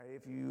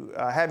If you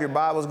have your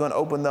Bibles, going to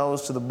open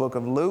those to the book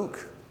of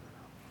Luke.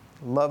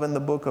 Loving the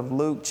book of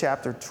Luke,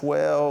 chapter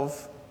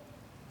 12.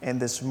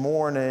 And this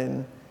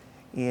morning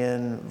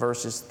in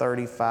verses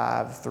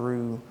 35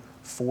 through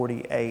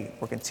 48.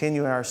 We're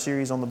continuing our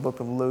series on the book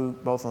of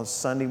Luke, both on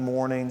Sunday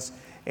mornings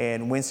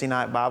and Wednesday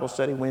night Bible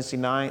study. Wednesday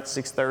night,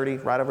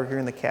 6:30, right over here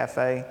in the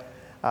cafe.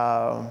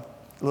 A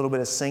little bit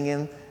of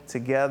singing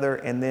together.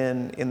 And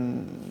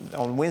then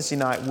on Wednesday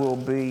night, we'll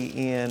be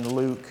in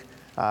Luke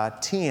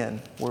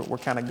 10. We're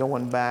kind of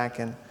going back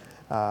and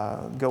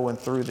going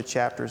through the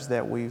chapters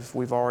that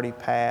we've already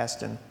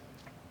passed and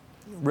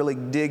really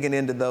digging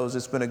into those.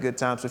 It's been a good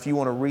time. So if you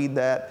want to read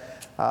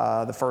that,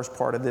 the first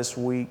part of this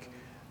week,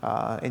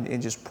 and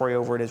just pray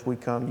over it as we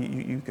come,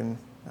 you can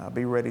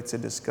be ready to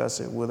discuss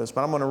it with us.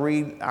 But I'm going to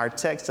read our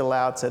text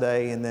aloud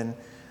today and then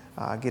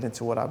get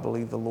into what I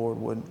believe the Lord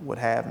would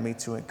have me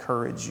to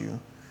encourage you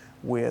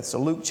with. So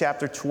Luke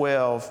chapter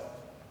 12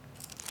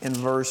 in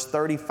verse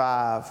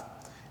 35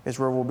 is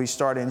where we'll be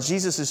starting.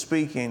 Jesus is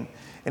speaking,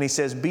 and he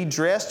says, "Be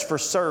dressed for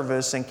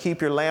service and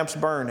keep your lamps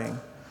burning,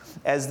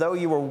 as though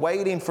you were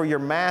waiting for your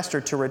master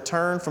to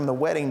return from the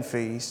wedding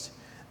feast.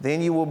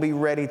 Then you will be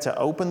ready to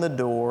open the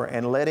door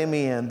and let him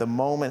in the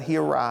moment he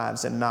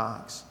arrives and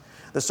knocks.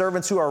 The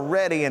servants who are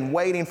ready and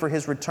waiting for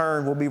his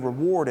return will be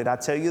rewarded. I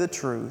tell you the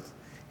truth.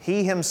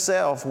 He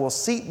himself will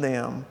seat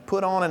them,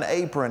 put on an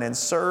apron, and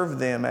serve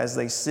them as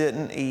they sit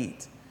and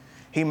eat.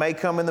 He may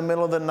come in the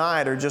middle of the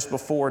night or just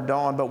before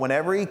dawn, but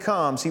whenever he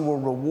comes, he will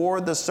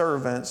reward the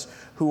servants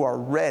who are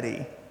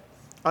ready.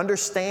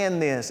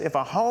 Understand this, if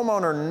a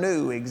homeowner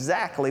knew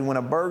exactly when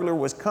a burglar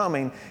was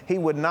coming, he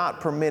would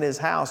not permit his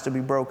house to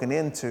be broken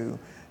into.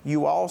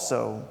 You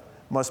also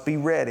must be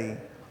ready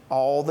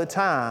all the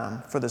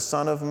time, for the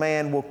Son of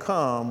Man will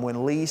come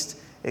when least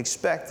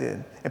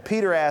expected." And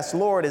Peter asked,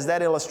 "Lord, is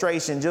that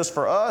illustration just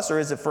for us or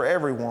is it for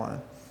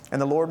everyone?"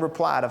 And the Lord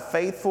replied, "A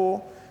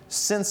faithful,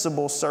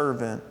 sensible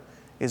servant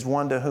is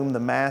one to whom the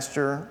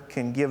master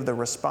can give the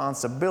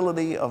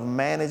responsibility of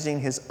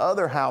managing his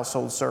other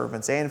household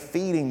servants and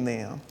feeding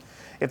them.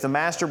 If the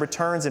master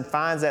returns and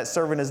finds that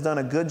servant has done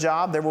a good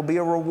job, there will be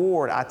a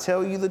reward. I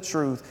tell you the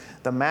truth,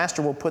 the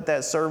master will put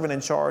that servant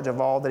in charge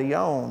of all that he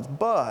owns.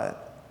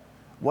 But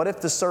what if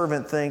the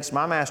servant thinks,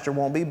 my master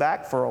won't be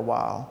back for a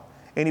while,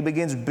 and he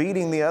begins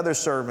beating the other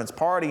servants,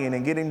 partying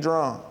and getting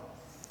drunk?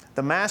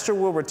 The master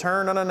will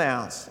return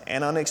unannounced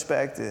and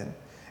unexpected,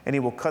 and he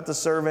will cut the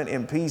servant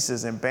in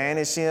pieces and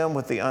banish him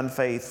with the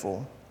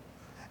unfaithful.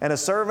 And a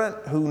servant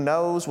who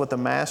knows what the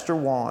master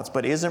wants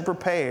but isn't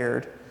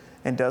prepared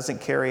and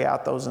doesn't carry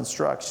out those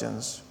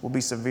instructions will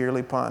be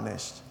severely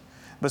punished.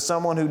 But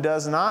someone who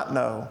does not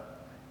know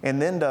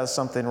and then does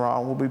something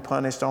wrong will be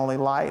punished only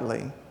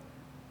lightly.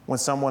 When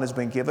someone has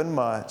been given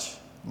much,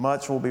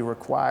 much will be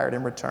required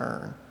in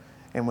return.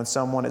 And when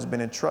someone has been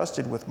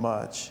entrusted with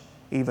much,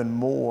 even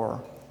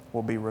more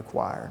will be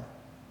required."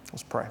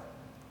 Let's pray.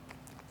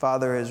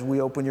 Father, as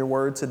we open your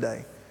word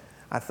today,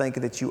 I thank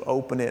you that you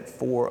open it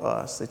for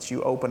us, that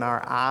you open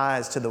our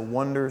eyes to the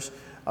wonders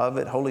of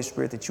it. Holy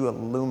Spirit, that you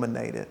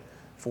illuminate it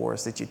for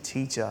us, that you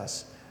teach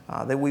us,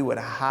 that we would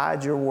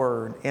hide your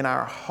word in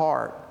our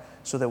heart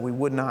so that we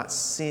would not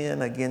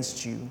sin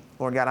against you.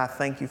 Lord God, I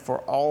thank you for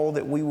all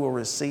that we will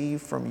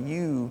receive from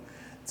you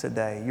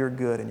today. You're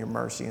good and your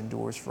mercy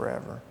endures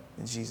forever.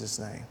 In Jesus'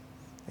 name,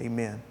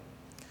 amen.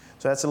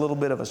 So that's a little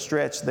bit of a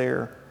stretch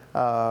there,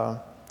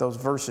 those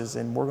verses,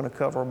 and we're going to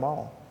cover them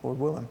all, Lord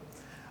willing.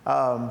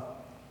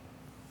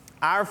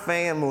 Our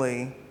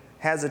family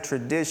has a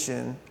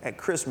tradition at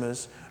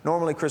Christmas,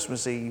 normally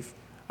Christmas Eve,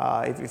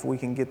 if we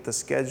can get the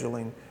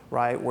scheduling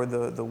right, where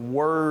the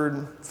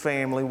Word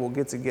family will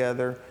get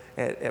together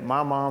at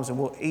my mom's and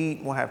we'll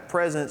eat, we'll have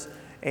presents,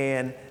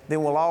 and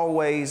then we'll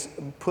always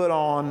put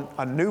on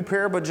a new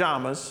pair of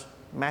pajamas,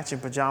 matching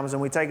pajamas,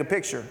 and we take a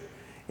picture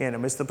in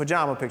them. It's the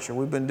pajama picture.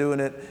 We've been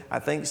doing it, I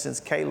think, since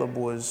Caleb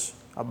was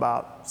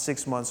about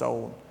 6 months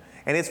old.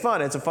 And it's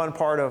fun. It's a fun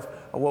part of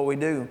what we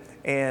do.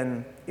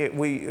 And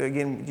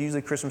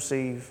usually Christmas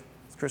Eve,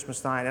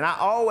 Christmas night. And I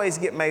always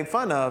get made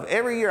fun of.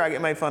 Every year I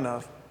get made fun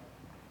of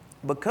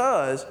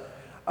because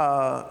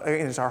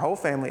it's our whole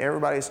family.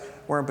 Everybody's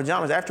wearing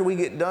pajamas. After we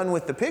get done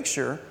with the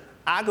picture,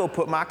 I go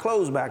put my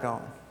clothes back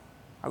on.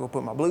 I go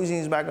put my blue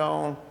jeans back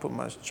on, put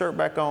my shirt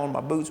back on,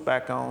 my boots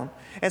back on.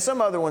 And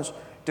some other ones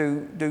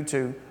do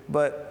too.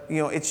 But,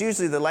 it's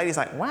usually the ladies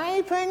like, "Why are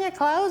you putting your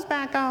clothes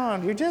back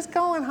on? You're just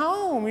going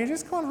home. You're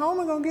just going home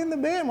and going to get in the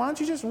bed. Why don't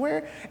you just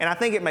wear?" And I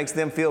think it makes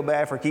them feel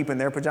bad for keeping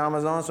their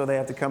pajamas on, so they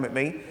have to come at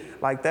me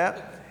like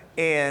that.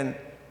 And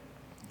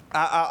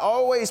I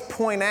always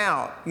point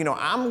out,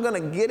 I'm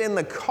going to get in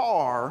the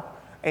car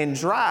and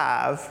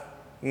drive,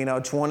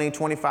 20,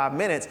 25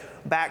 minutes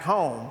back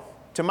home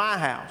to my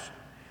house.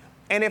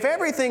 And if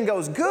everything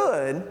goes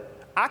good,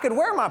 I could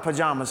wear my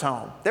pajamas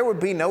home. There would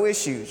be no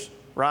issues,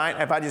 right?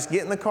 If I just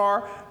get in the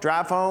car,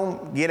 drive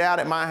home, get out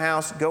at my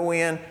house, go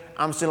in,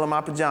 I'm still in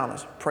my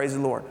pajamas. Praise the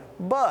Lord.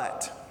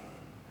 But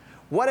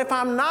what if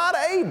I'm not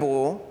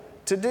able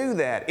to do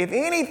that? If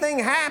anything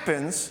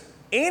happens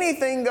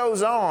Anything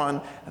goes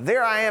on,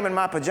 there I am in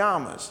my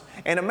pajamas.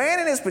 And a man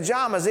in his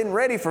pajamas isn't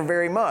ready for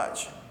very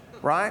much,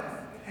 right?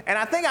 And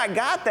I think I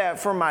got that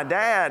from my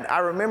dad. I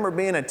remember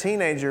being a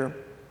teenager,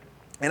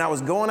 and I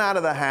was going out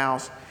of the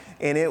house,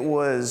 and it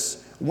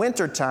was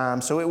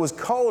wintertime, so it was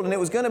cold, and it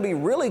was going to be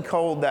really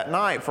cold that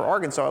night. For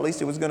Arkansas, at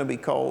least it was going to be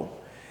cold.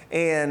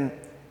 And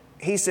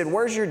he said,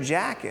 "Where's your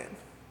jacket?"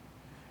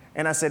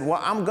 And I said, "Well,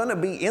 I'm going to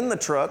be in the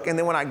truck, and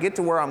then when I get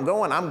to where I'm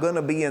going, I'm going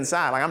to be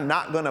inside. Like, I'm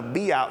not going to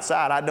be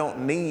outside. I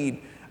don't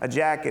need a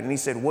jacket." And he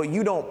said, "Well,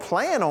 you don't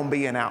plan on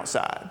being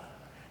outside.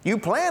 You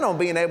plan on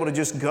being able to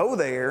just go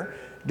there,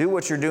 do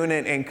what you're doing,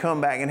 and come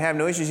back and have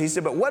no issues." He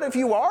said, "But what if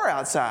you are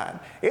outside?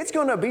 It's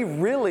going to be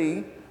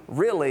really,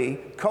 really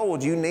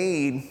cold. You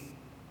need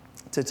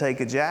to take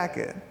a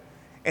jacket."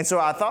 And so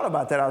I thought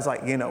about that. I was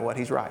like, you know what?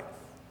 He's right.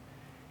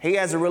 He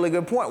has a really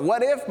good point.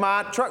 What if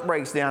my truck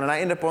breaks down and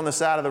I end up on the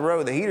side of the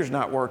road, the heater's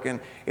not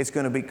working, it's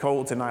going to be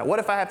cold tonight? What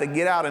if I have to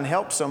get out and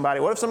help somebody?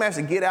 What if somebody has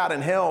to get out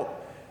and help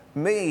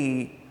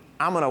me?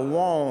 I'm going to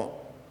want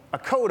a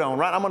coat on,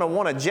 right? I'm going to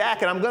want a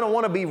jacket. I'm going to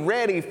want to be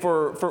ready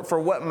for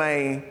what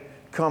may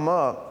come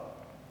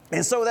up.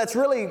 And so that's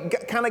really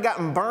kind of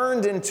gotten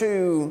burned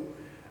into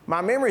my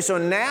memory. So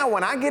now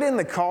when I get in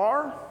the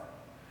car,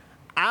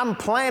 I'm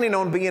planning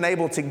on being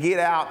able to get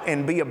out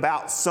and be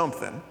about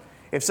something.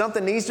 If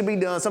something needs to be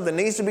done, something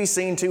needs to be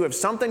seen to, if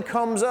something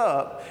comes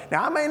up,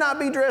 now I may not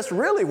be dressed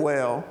really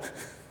well.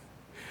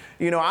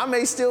 I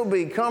may still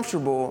be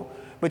comfortable,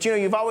 but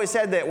you've always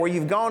had that where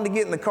you've gone to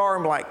get in the car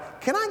and be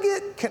like, can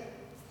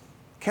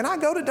I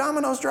go to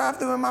Domino's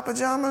drive-thru in my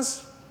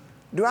pajamas?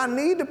 Do I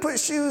need to put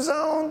shoes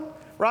on?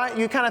 Right?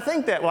 You kind of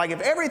think that, like,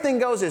 if everything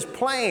goes as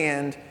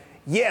planned,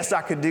 yes,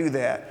 I could do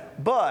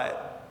that.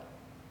 But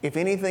if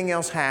anything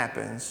else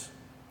happens,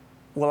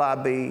 will I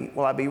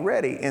be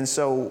ready? And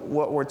so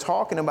what we're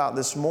talking about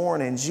this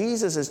morning,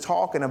 Jesus is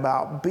talking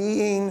about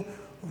being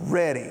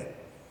ready.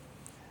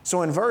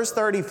 So in verse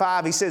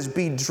 35, he says,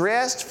 "Be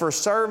dressed for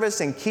service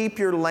and keep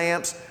your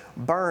lamps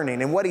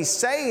burning." And what he's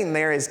saying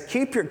there is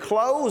keep your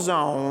clothes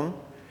on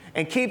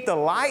and keep the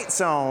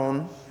lights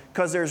on,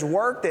 because there's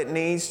work that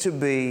needs to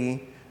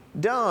be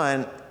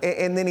done.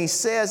 And then he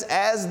says,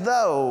 as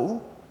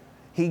though,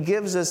 he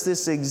gives us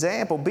this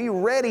example, be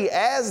ready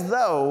as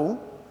though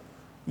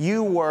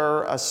you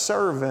were a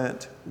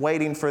servant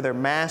waiting for their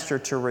master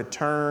to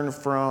return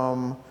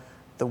from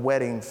the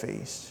wedding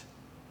feast.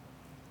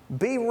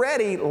 Be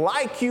ready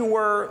like you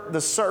were the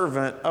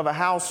servant of a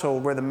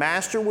household where the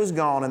master was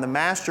gone and the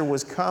master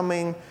was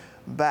coming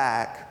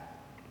back.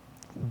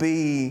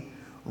 Be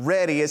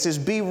ready. It says,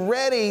 be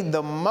ready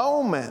the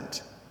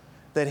moment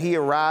that he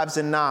arrives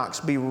and knocks.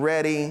 Be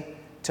ready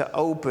to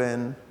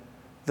open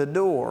the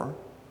door.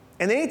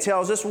 And then he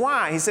tells us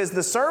why. He says,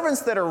 the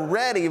servants that are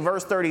ready,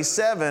 verse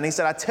 37, he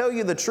said, I tell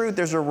you the truth,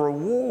 there's a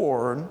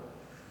reward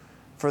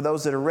for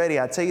those that are ready.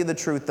 I tell you the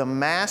truth, the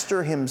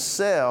master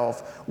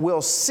himself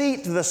will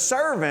seat the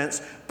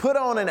servants, put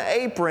on an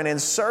apron,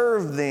 and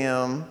serve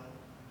them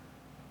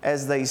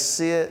as they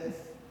sit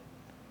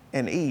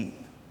and eat.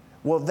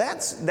 Well,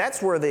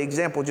 that's where the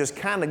example just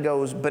kind of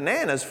goes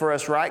bananas for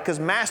us, right?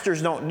 Because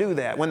masters don't do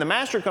that. When the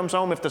master comes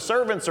home, if the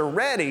servants are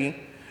ready,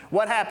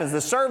 what happens?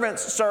 The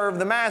servants serve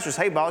the masters.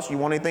 Hey, boss, you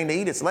want anything to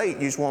eat? It's late.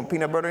 You just want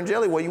peanut butter and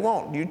jelly? What do you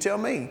want? You tell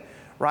me,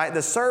 right?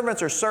 The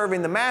servants are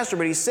serving the master,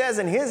 but he says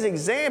in his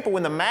example,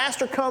 when the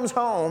master comes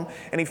home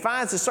and he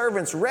finds the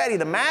servants ready,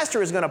 the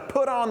master is going to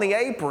put on the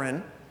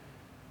apron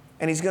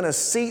and he's going to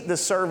seat the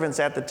servants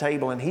at the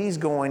table and he's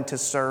going to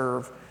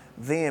serve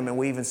them. And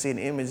we even see an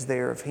image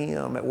there of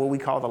him at what we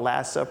call the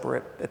Last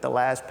Supper at the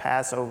last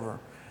Passover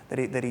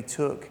that he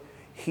took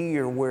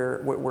here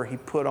where he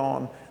put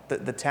on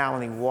the towel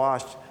and he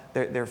washed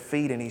their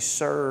feet and he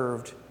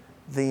served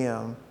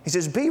them. He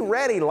says, be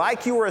ready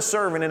like you were a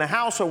servant in a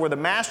household where the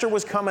master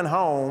was coming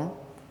home,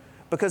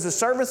 because the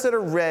servants that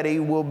are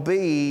ready will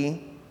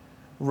be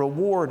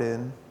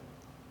rewarded.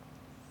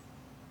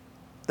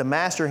 The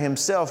master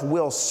himself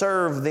will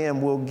serve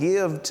them, will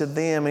give to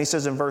them. And he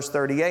says in verse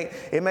 38,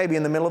 it may be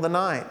in the middle of the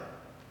night.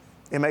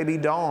 It may be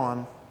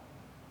dawn.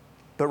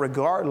 But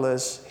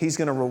regardless, he's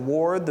going to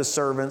reward the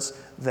servants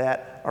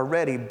that are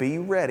ready. Be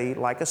ready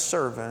like a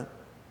servant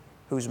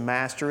whose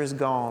master is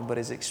gone but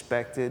is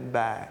expected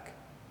back.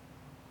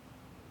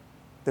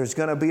 There's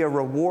going to be a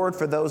reward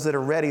for those that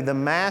are ready. The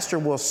master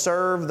will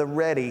serve the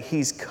ready.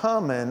 He's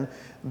coming.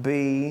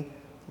 Be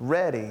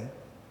ready.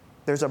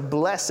 There's a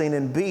blessing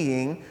in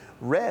being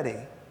ready.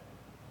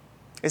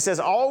 It says,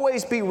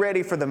 always be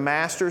ready for the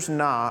master's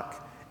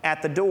knock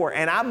at the door.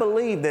 And I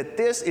believe that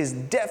this is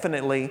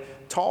definitely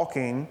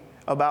talking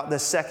about the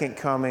second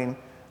coming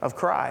of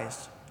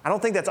Christ. I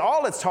don't think that's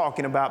all it's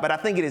talking about, but I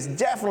think it is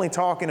definitely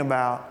talking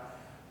about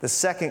the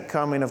second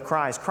coming of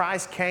Christ.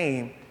 Christ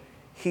came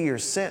here,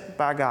 sent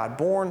by God,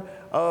 born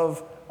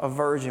of a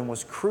virgin,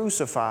 was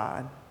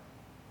crucified,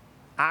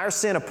 our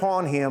sin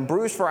upon him,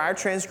 bruised for our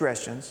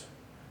transgressions,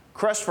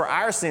 crushed for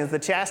our sins, the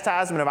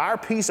chastisement of our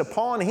peace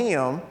upon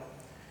him.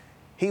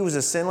 He was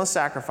a sinless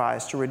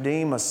sacrifice to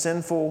redeem a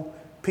sinful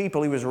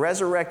people. He was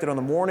resurrected on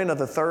the morning of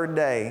the third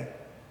day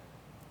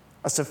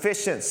a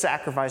sufficient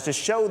sacrifice to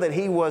show that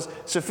he was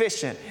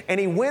sufficient. And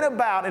he went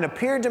about and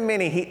appeared to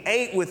many. He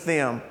ate with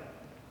them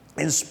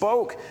and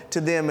spoke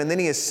to them. And then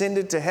he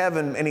ascended to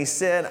heaven and he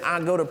said, I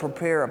go to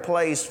prepare a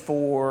place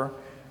for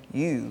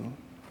you.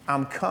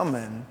 I'm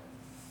coming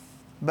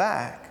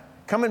back.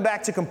 Coming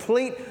back to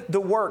complete the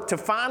work, to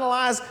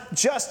finalize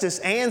justice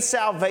and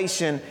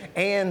salvation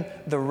and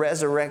the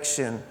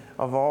resurrection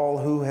of all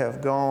who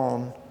have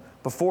gone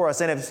before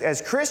us. And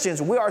as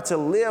Christians, we are to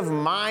live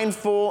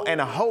mindful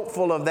and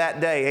hopeful of that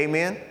day.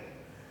 Amen?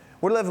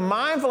 We live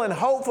mindful and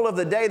hopeful of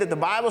the day that the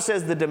Bible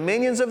says the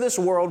dominions of this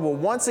world will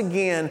once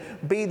again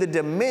be the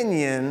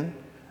dominion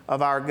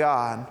of our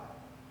God.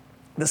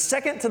 The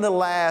second to the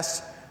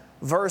last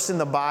verse in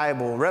the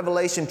Bible,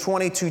 Revelation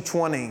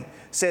 22:20,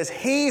 says,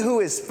 he who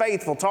is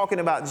faithful, talking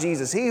about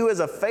Jesus, he who is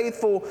a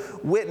faithful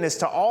witness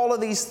to all of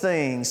these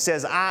things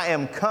says, I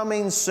am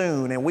coming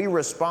soon. And we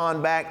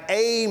respond back,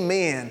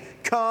 amen.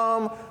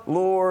 Come,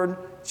 Lord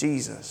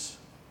Jesus.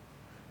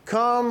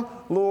 Come,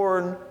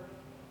 Lord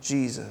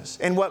Jesus.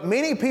 And what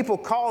many people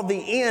call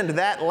the end,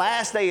 that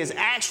last day, is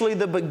actually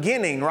the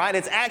beginning, right?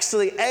 It's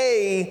actually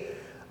a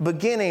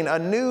beginning, a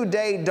new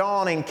day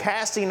dawning,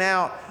 casting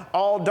out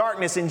all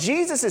darkness. And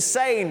Jesus is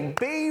saying,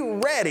 be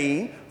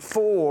ready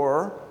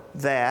for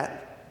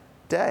that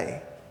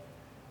day.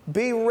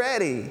 Be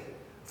ready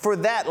for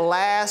that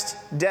last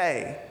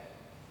day.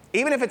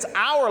 Even if it's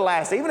our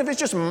last day, even if it's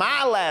just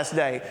my last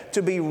day,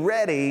 to be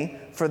ready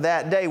for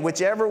that day.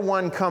 Whichever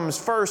one comes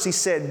first, he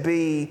said,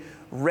 be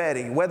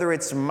ready. Whether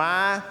it's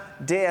my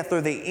death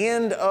or the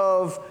end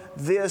of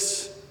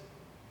this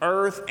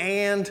earth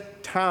and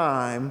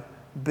time,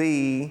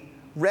 be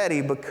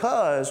ready,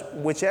 because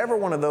whichever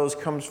one of those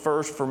comes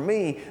first for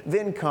me,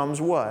 then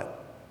comes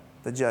what?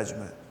 The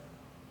judgment.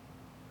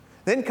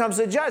 Then comes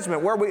the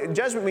judgment,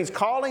 judgment means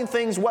calling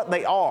things what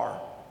they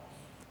are.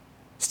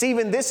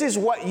 Stephen, this is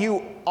what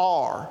you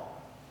are,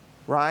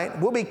 right?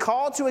 We'll be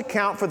called to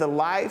account for the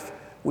life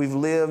we've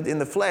lived in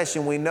the flesh,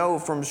 and we know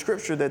from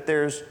Scripture that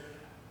there's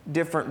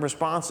different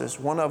responses.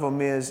 One of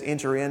them is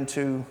enter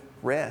into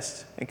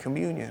rest and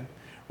communion,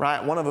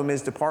 right? One of them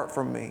is depart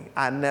from me.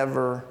 I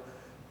never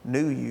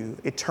knew you.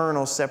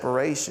 Eternal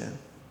separation.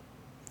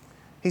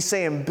 He's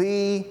saying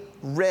be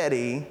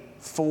ready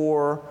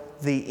for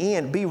the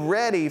end. Be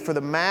ready for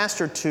the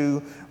Master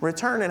to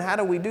return. And how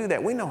do we do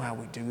that? We know how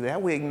we do that.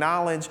 We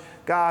acknowledge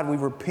God. We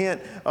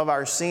repent of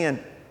our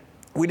sin.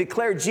 We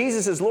declare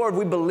Jesus as Lord.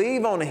 We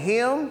believe on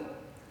Him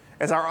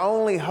as our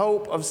only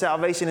hope of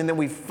salvation, and then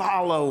we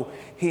follow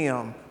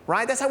Him.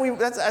 Right?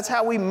 That's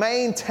how we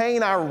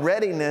maintain our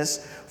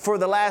readiness for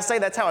the last day.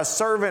 That's how a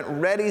servant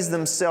readies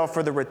themselves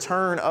for the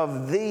return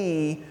of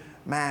the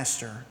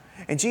Master.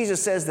 And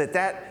Jesus says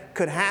that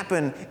could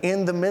happen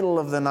in the middle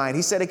of the night.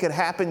 He said it could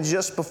happen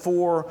just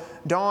before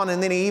dawn.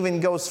 And then he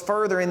even goes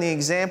further in the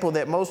example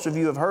that most of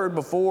you have heard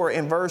before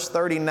in verse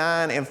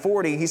 39 and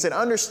 40. He said,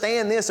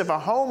 understand this, if a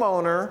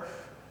homeowner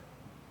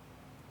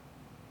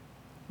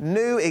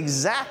knew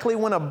exactly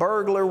when a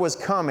burglar was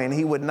coming,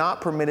 he would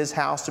not permit his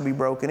house to be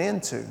broken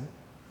into.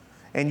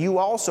 And you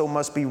also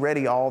must be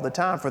ready all the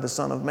time, for the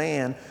Son of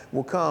Man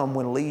will come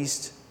when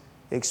least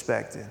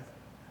expected.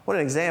 What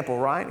an example,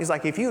 right? He's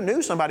like, if you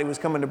knew somebody was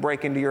coming to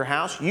break into your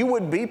house, you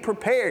would be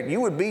prepared.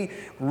 You would be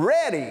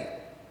ready.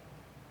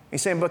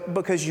 He's saying, but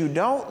because you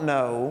don't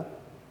know,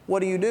 what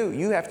do?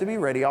 You have to be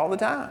ready all the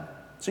time.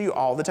 So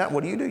all the time,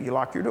 what do? You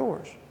lock your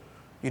doors.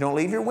 You don't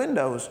leave your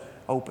windows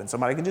open.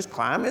 Somebody can just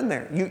climb in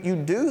there. You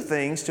do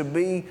things to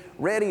be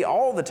ready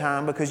all the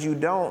time because you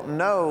don't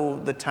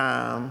know the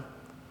time,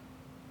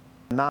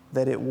 not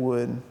that it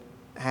would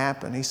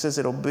happen. He says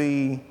it'll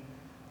be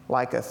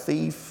like a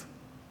thief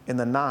in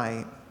the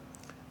night.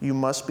 You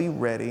must be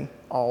ready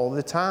all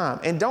the time.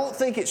 And don't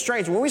think it's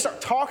strange. When we start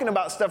talking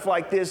about stuff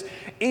like this,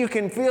 you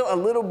can feel a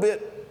little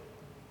bit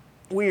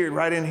weird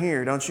right in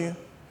here, don't you?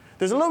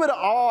 There's a little bit of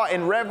awe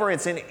and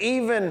reverence and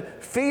even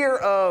fear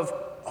of,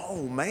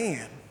 oh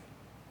man,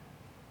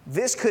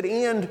 this could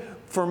end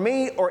for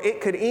me or it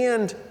could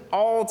end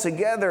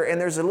altogether. And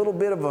there's a little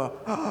bit of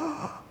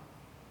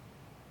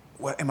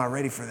am I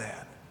ready for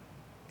that?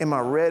 Am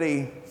I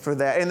ready for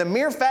that? And the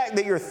mere fact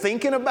that you're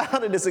thinking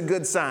about it is a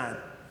good sign.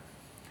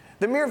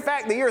 The mere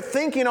fact that you're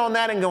thinking on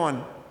that and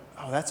going,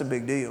 oh, that's a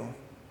big deal.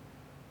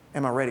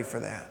 Am I ready for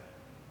that?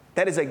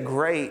 That is a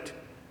great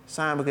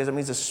sign, because it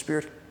means the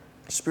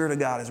Spirit of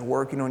God is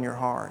working on your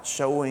heart,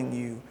 showing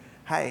you,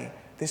 hey,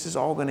 this is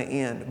all going to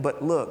end.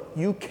 But look,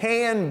 you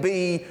can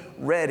be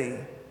ready.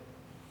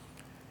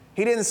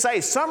 He didn't say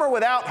some are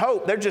without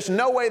hope. There's just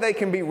no way they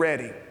can be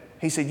ready.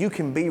 He said you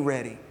can be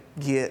ready.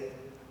 Get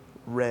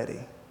ready.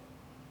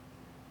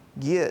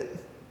 Get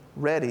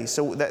ready.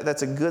 So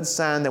that's a good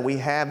sign that we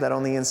have that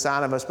on the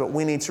inside of us. But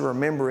we need to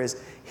remember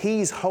is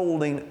He's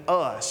holding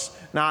us,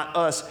 not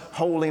us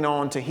holding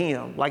on to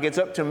Him. Like it's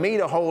up to me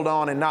to hold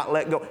on and not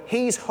let go.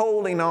 He's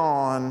holding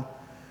on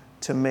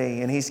to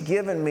me, and He's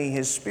given me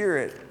His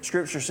Spirit,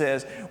 Scripture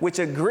says, which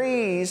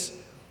agrees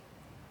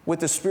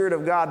with the Spirit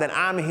of God that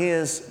I'm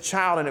His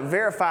child, and it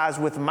verifies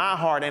with my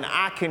heart, and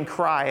I can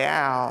cry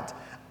out,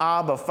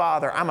 Abba,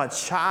 Father. I'm a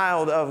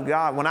child of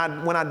God. When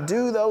I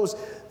do those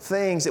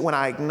things, that when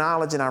I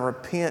acknowledge and I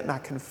repent and I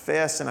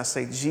confess and I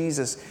say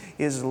Jesus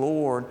is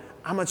Lord,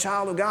 I'm a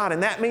child of God.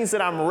 And that means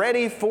that I'm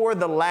ready for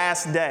the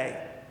last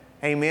day.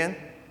 Amen.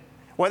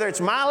 Whether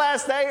it's my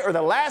last day or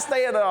the last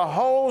day of the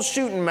whole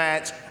shooting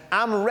match,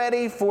 I'm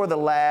ready for the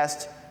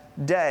last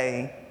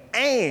day.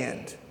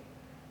 And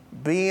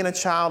being a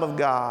child of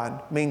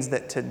God means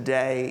that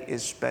today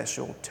is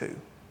special too.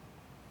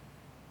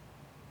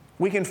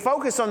 We can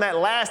focus on that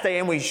last day,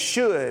 and we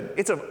should.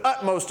 It's of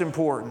utmost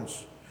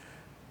importance.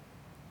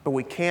 But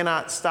we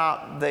cannot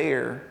stop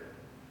there,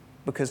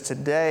 because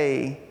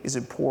today is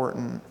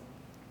important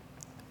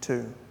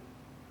too.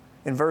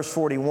 In verse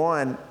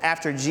 41,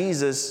 after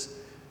Jesus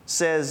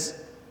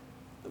says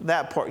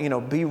that part,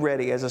 be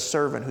ready as a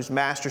servant whose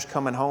master's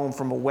coming home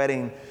from a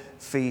wedding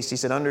feast. He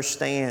said,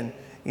 understand,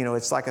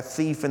 it's like a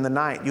thief in the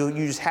night. You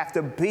just have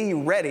to be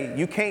ready.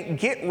 You can't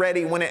get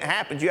ready when it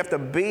happens. You have to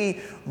be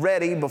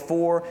ready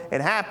before it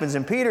happens.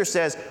 And Peter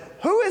says,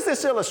 who is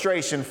this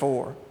illustration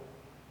for?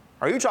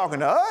 Are you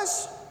talking to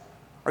us?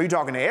 Are you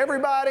talking to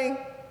everybody?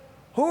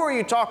 Who are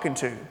you talking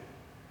to?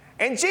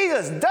 And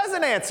Jesus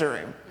doesn't answer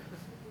him.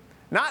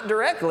 Not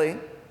directly,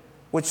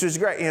 which is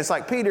great. It's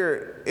like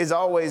Peter is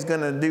always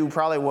going to do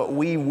probably what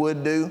we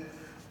would do.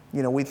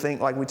 We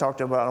think, like we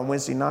talked about on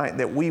Wednesday night,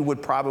 that we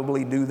would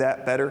probably do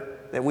that better.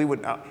 That we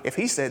would, if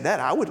he said that,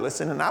 I would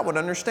listen and I would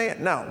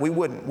understand. No, we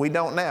wouldn't. We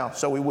don't now,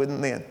 so we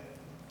wouldn't then.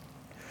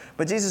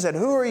 But Jesus said,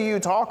 who are you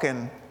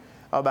talking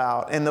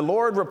about? And the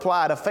Lord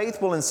replied, a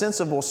faithful and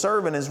sensible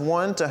servant is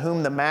one to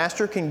whom the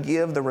master can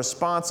give the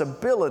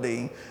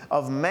responsibility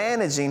of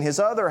managing his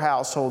other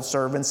household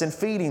servants and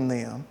feeding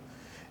them.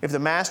 If the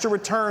master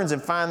returns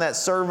and finds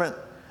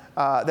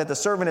that the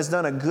servant has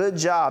done a good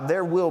job,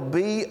 there will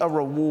be a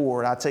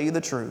reward. I tell you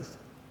the truth.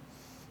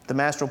 The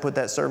master will put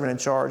that servant in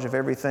charge of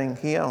everything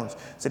he owns.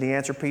 So did he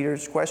answer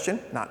Peter's question?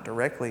 Not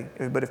directly.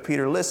 But if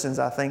Peter listens,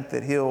 I think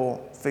that he'll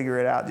figure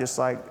it out, just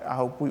like I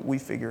hope we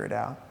figure it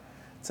out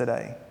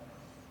today.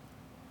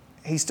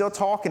 He's still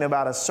talking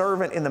about a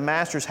servant in the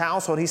master's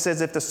household. He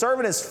says if the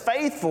servant is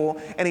faithful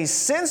and he's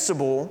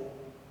sensible,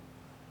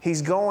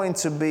 he's going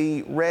to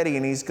be ready,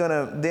 and he's going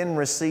to then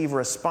receive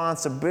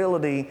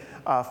responsibility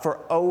for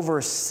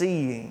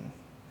overseeing.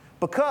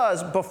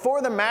 Because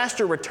before the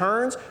master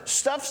returns,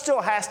 stuff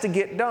still has to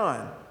get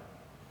done.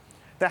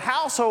 The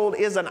household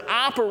is an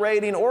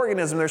operating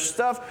organism. There's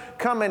stuff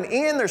coming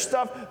in, there's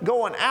stuff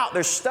going out.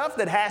 There's stuff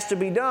that has to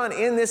be done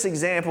in this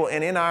example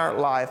and in our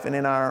life and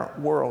in our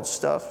world.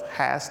 Stuff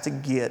has to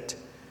get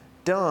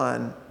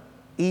done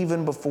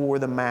even before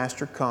the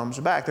master comes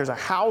back. There's a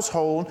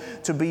household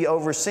to be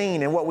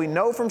overseen. And what we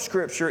know from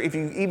Scripture, if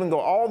you even go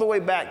all the way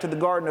back to the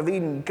Garden of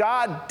Eden,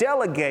 God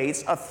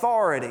delegates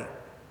authority.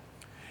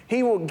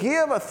 He will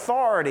give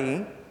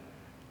authority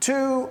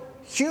to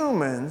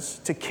humans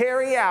to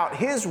carry out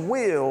His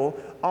will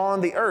on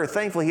the earth.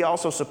 Thankfully, He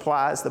also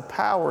supplies the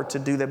power to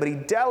do that, but He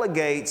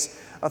delegates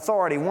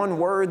authority. One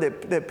word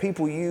that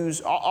people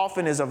use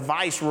often is a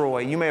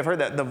viceroy. You may have heard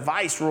that, the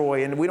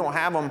viceroy, and we don't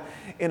have them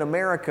in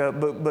America,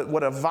 but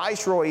what a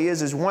viceroy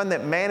is one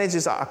that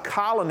manages a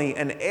colony,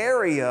 an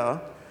area,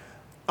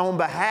 on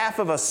behalf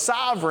of a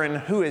sovereign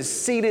who is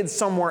seated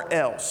somewhere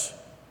else.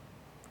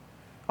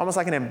 Almost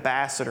like an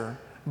ambassador,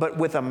 but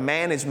with a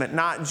management,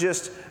 not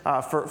just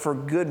for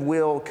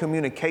goodwill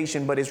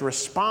communication, but is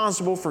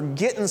responsible for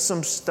getting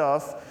some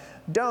stuff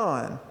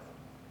done.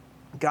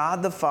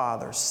 God the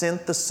Father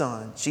sent the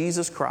Son,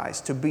 Jesus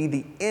Christ, to be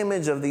the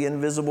image of the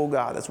invisible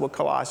God. That's what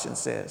Colossians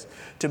says.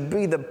 To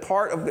be the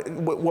part of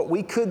what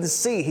we couldn't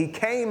see. He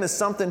came as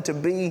something to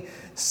be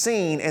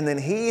seen, and then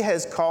He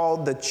has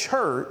called the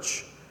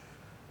church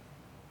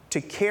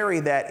to carry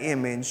that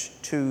image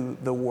to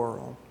the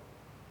world.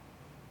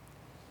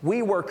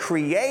 We were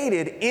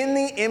created in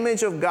the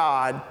image of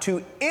God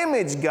to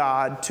image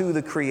God to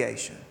the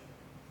creation.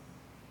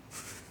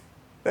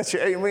 That's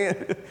your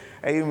amen?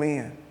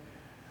 Amen.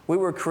 We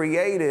were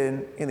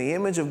created in the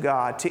image of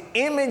God to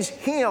image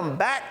Him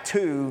back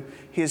to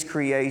His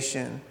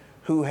creation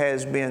who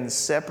has been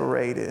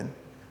separated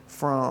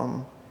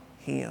from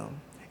Him.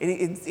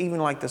 It's even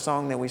like the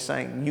song that we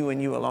sang, You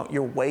and You Alone.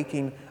 You're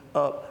waking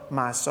up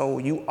my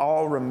soul. You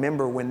all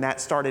remember when that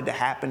started to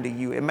happen to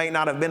you. It may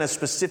not have been a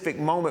specific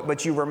moment,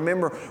 but you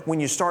remember when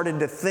you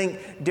started to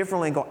think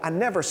differently and go, I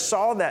never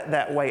saw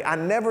that way. I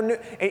never knew.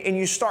 And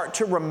you start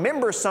to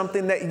remember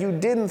something that you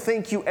didn't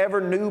think you ever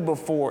knew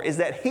before, is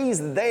that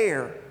He's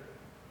there.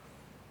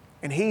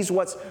 And He's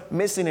what's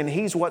missing, and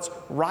He's what's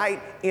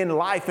right in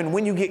life. And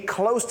when you get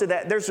close to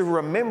that, there's a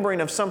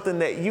remembering of something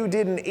that you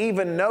didn't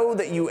even know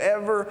that you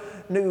ever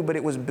knew, but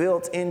it was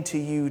built into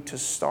you to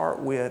start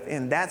with.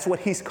 And that's what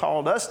He's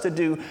called us to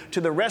do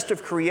to the rest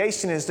of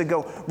creation, is to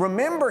go,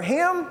 remember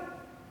Him.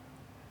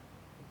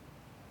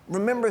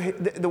 Remember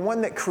the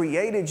one that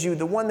created you,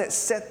 the one that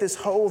set this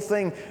whole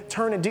thing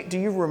turning. Do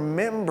you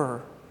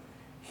remember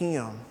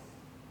Him?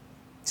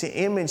 To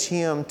image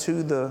Him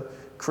to the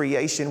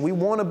creation. We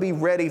want to be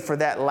ready for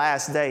that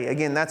last day.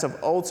 Again, that's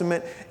of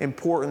ultimate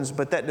importance,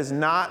 but that does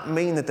not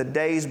mean that the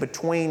days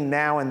between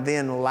now and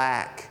then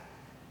lack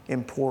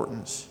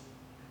importance.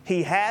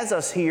 He has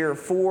us here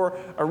for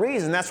a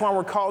reason. That's why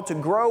we're called to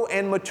grow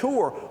and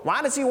mature.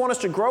 Why does He want us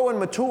to grow and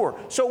mature?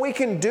 So we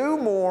can do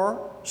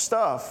more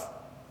stuff,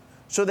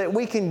 so that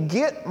we can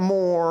get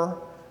more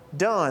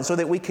done, so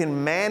that we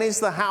can manage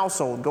the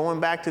household, going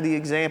back to the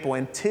example,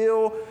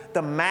 until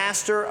the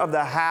master of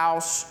the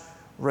house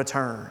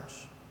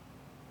returns.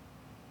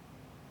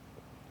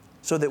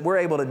 So that we're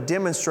able to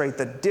demonstrate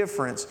the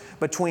difference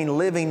between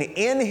living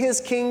in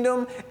His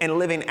kingdom and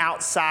living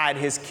outside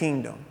His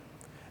kingdom.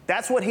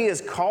 That's what He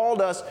has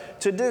called us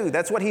to do.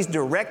 That's what He's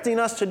directing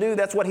us to do.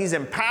 That's what He's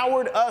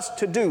empowered us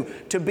to do,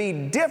 to be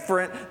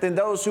different than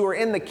those who are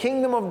in the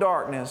kingdom of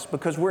darkness,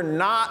 because we're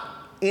not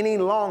any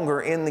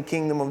longer in the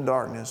kingdom of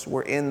darkness.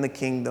 We're in the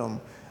kingdom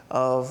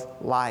of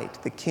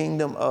light, the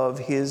kingdom of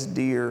His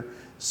dear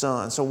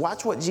Son. So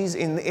watch what Jesus,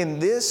 in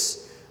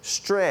this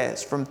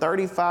stretch from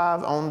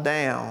 35 on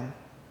down,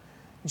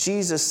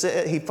 Jesus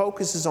said He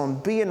focuses on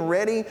being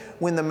ready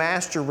when the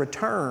Master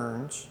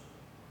returns,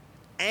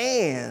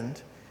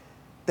 and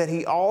that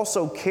He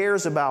also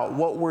cares about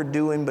what we're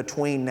doing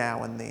between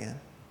now and then.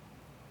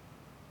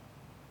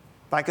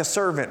 Like a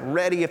servant,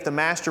 ready if the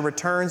master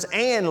returns,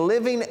 and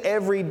living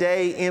every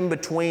day in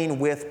between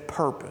with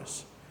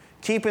purpose,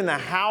 keeping the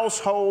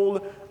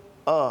household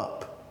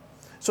up.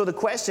 So the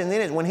question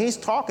then is, when He's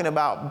talking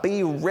about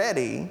be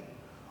ready,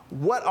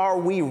 what are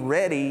we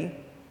ready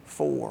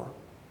for?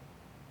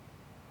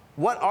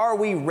 What are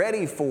we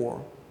ready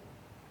for?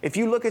 If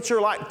you look at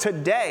your life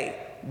today,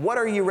 what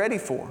are you ready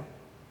for?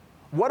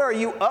 What are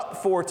you up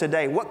for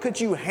today? What could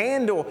you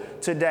handle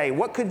today?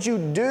 What could you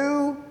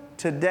do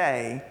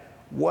today?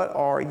 What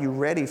are you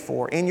ready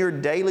for in your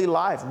daily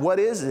life? What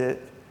is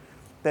it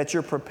that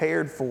you're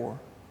prepared for?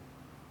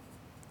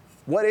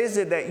 What is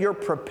it that you're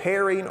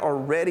preparing or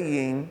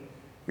readying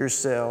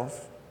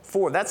yourself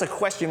for? That's a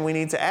question we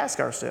need to ask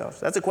ourselves.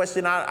 That's a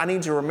question I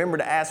need to remember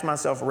to ask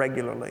myself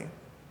regularly.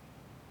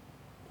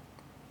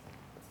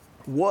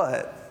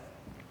 What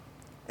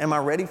am I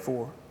ready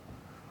for?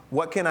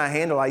 What can I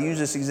handle? I use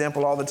this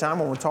example all the time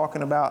when we're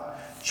talking about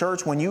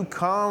church. When you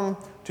come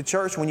to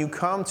church, when you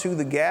come to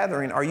the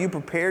gathering, are you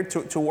prepared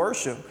to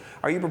worship?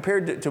 Are you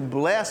prepared to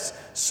bless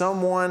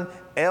someone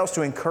else,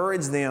 to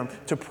encourage them,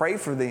 to pray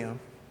for them?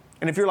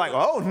 And if you're like,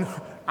 oh,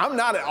 no, I'm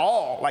not at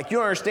all, like, you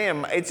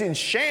understand, it's in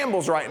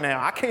shambles right now,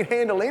 I can't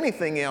handle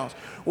anything else.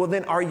 Well,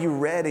 then are you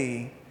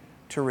ready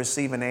to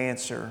receive an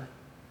answer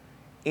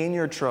in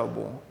your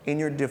trouble, in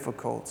your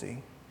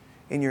difficulty,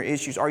 in your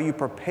issues? Are you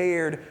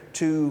prepared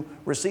to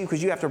receive?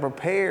 Because you have to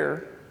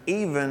prepare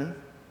even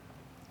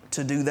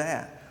to do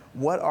that.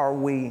 What are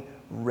we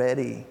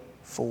ready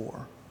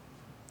for?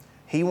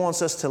 He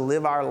wants us to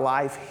live our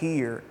life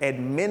here,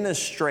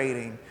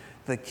 administrating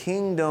the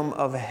kingdom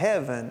of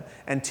heaven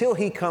until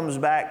He comes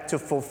back to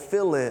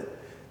fulfill it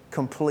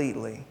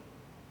completely.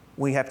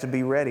 We have to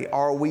be ready.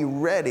 Are we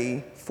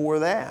ready for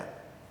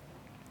that?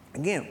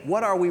 Again,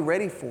 what are we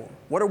ready for?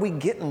 What are we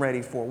getting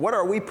ready for? What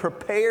are we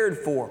prepared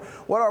for?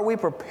 What are we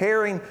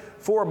preparing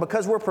for?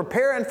 Because we're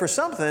preparing for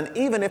something,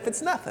 even if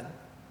it's nothing.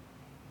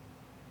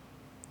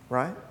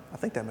 Right? I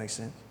think that makes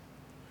sense.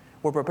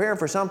 We're preparing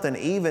for something,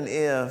 even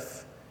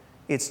if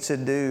it's to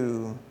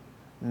do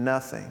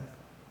nothing.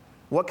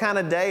 What kind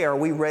of day are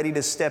we ready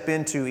to step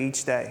into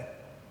each day?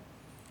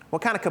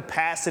 What kind of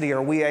capacity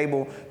are we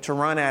able to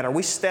run at? Are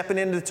we stepping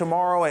into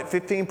tomorrow at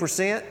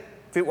 15%?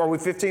 Are we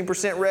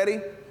 15%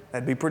 ready?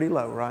 That'd be pretty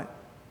low, right?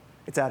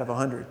 It's out of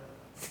 100.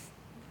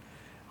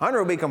 100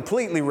 will be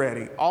completely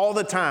ready all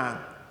the time.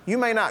 You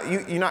may not,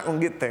 you're not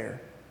going to get there.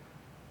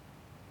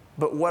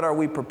 But what are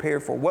we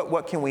prepared for?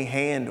 What can we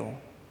handle?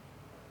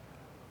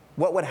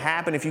 What would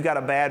happen if you got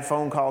a bad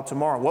phone call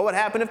tomorrow? What would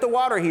happen if the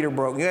water heater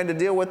broke? You had to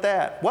deal with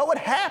that. What would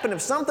happen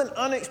if something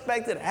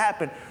unexpected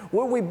happened?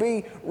 Would we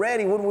be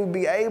ready? Would we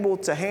be able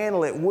to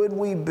handle it? Would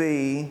we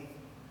be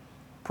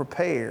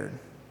prepared?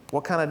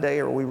 What kind of day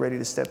are we ready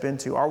to step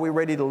into? Are we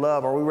ready to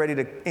love? Are we ready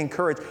to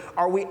encourage?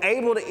 Are we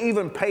able to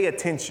even pay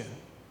attention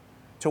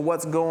to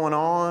what's going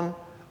on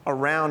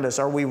around us?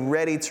 Are we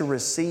ready to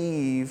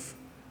receive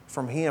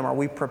from Him? Are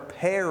we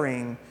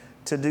preparing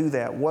to do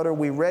that? What are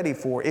we ready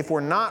for? If we're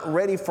not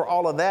ready for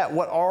all of that,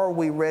 what are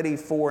we ready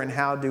for, and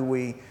how do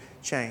we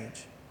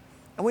change?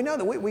 And we know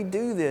that we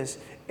do this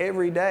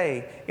every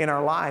day in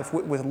our life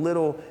with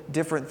little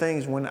different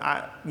things.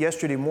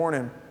 Yesterday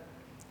morning,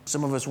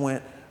 some of us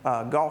went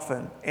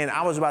golfing, and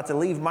I was about to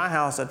leave my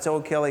house. I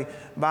told Kelly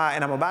bye,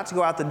 and I'm about to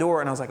go out the door,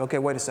 and I was like, okay,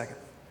 wait a second.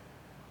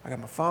 I got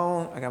my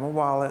phone, I got my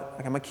wallet,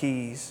 I got my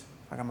keys,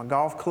 I got my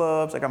golf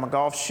clubs, I got my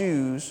golf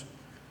shoes,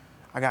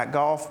 I got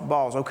golf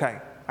balls. Okay,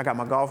 I got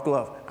my golf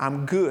glove.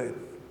 I'm good.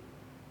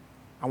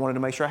 I wanted to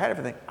make sure I had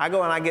everything. I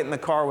go and I get in the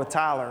car with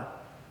Tyler.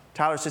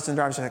 Tyler sits in the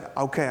driver's seat, like,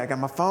 okay, I got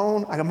my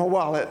phone, I got my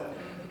wallet,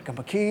 I got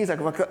my keys, I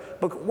got my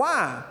but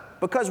why?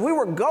 Because we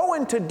were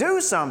going to do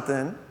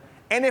something,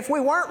 and if we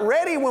weren't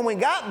ready when we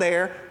got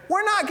there,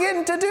 we're not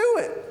getting to do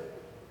it,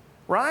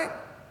 right?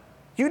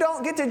 You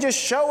don't get to just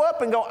show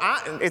up and go,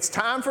 it's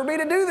time for me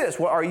to do this.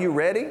 Well, are you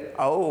ready?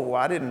 Oh,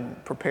 I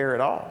didn't prepare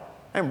at all.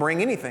 I didn't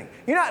bring anything.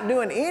 You're not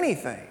doing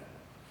anything.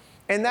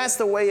 And that's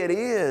the way it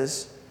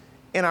is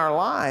in our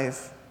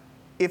life.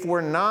 If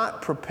we're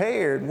not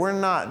prepared, we're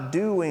not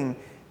doing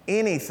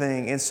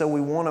anything. And so we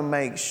want to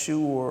make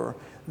sure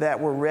that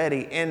we're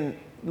ready. And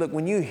look,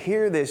 when you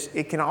hear this,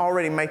 it can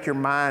already make your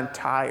mind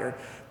tired.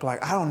 But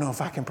like, I don't know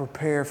if I can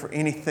prepare for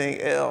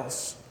anything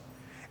else.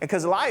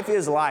 Because life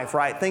is life,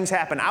 right? Things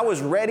happen. I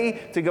was ready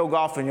to go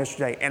golfing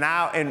yesterday,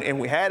 and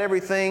we had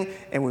everything,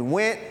 and we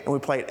went, and we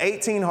played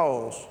 18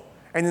 holes.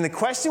 And then the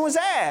question was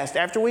asked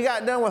after we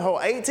got done with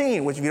hole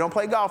 18, which if you don't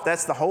play golf,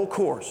 that's the whole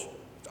course.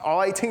 It's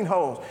all 18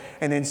 holes.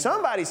 And then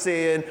somebody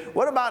said,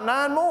 what about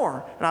 9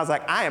 more? And I was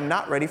like, I am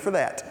not ready for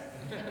that.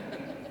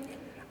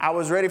 I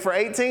was ready for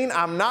 18.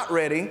 I'm not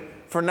ready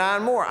for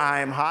 9 more. I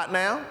am hot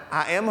now.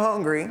 I am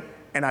hungry.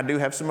 And I do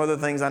have some other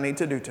things I need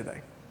to do today.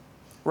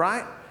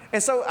 Right?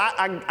 And so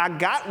I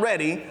got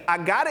ready, I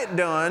got it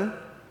done,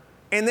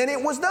 and then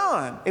it was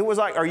done. It was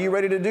like, are you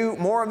ready to do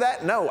more of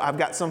that? No, I've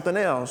got something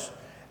else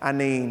I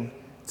need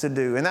to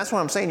do. And that's what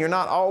I'm saying. You're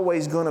not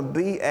always going to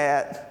be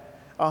at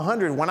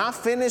 100. When I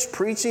finished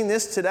preaching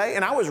this today,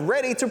 and I was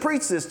ready to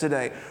preach this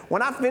today,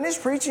 when I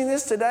finished preaching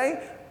this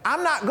today,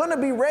 I'm not going to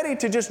be ready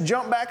to just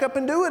jump back up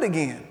and do it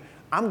again.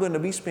 I'm going to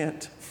be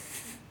spent.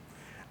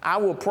 I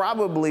will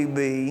probably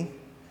be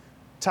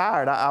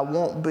tired. I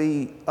won't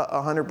be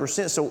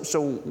 100%.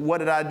 So what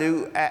did I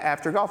do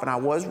after golf? And I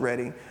was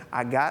ready.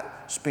 I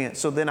got spent.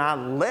 So then I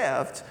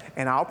left,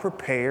 and I'll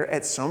prepare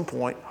at some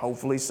point,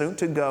 hopefully soon,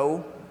 to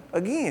go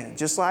again.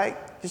 Just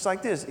like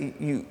this.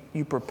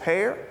 You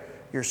prepare,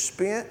 you're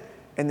spent,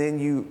 and then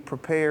you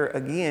prepare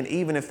again,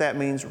 even if that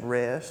means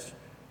rest,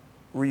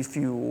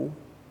 refuel,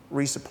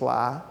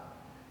 resupply,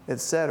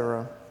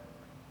 etc.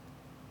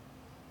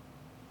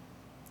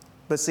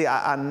 But see,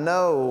 I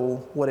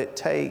know what it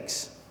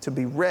takes to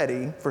be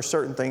ready for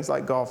certain things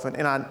like golfing.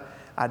 And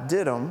I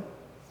did them.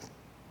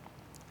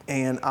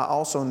 And I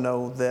also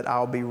know that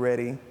I'll be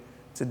ready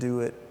to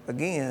do it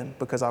again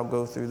because I'll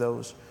go through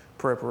those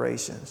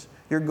preparations.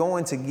 You're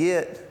going to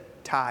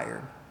get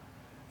tired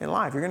in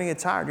life. You're going to get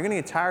tired. You're going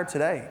to get tired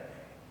today.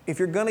 If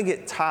you're going to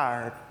get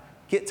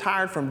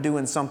tired from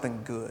doing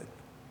something good.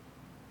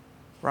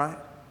 Right?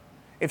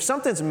 If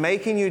something's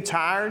making you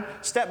tired,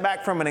 step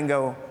back from it and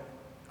go,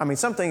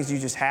 some things you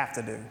just have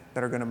to do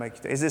that are going to make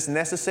you tired. Is this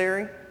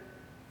necessary?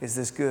 Is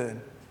this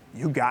good?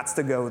 You got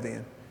to go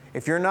then.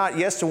 If you're not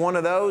yes to one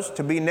of those,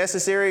 to be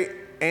necessary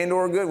and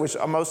or good, which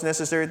most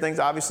necessary things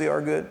obviously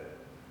are good,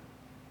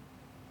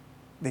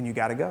 then you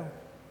got to go.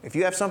 If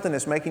you have something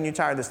that's making you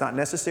tired that's not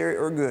necessary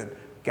or good,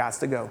 got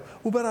to go.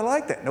 Well, but I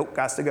like that. Nope,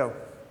 got to go.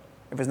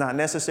 If it's not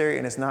necessary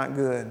and it's not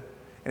good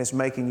and it's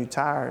making you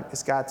tired,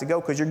 it's got to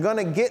go because you're going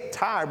to get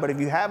tired. But if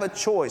you have a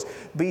choice,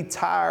 be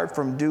tired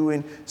from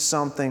doing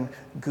something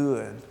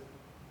good.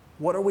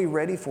 What are we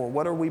ready for?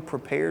 What are we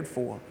prepared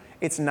for?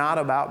 It's not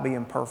about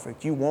being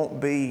perfect. You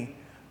won't be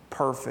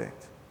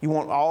perfect. You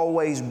won't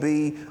always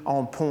be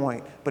on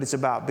point, but it's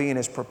about being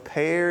as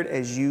prepared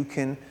as you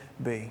can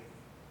be.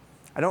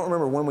 I don't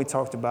remember when we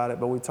talked about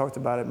it, but we talked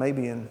about it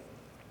maybe in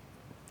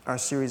our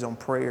series on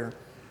prayer,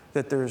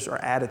 or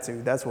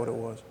attitude, that's what it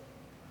was.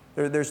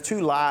 There's 2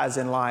 lies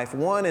in life.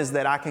 One is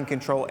that I can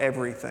control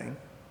everything.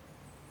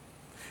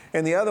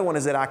 And the other one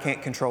is that I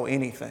can't control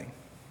anything,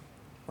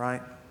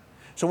 right?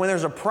 So when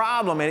there's a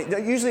problem, and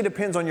it usually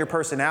depends on your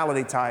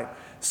personality type.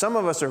 Some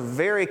of us are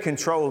very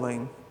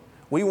controlling.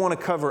 We want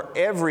to cover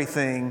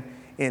everything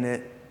in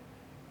it.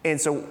 And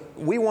so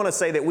we want to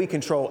say that we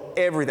control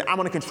everything. I'm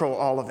going to control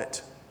all of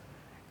it.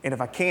 And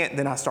if I can't,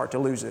 then I start to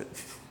lose it.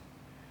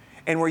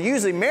 And we're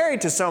usually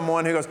married to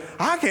someone who goes,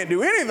 I can't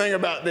do anything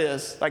about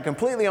this. Like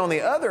completely on the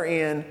other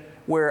end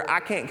where I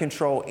can't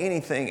control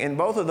anything. And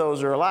both of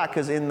those are a lie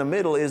because in the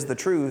middle is the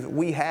truth.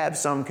 We have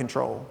some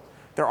control.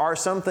 There are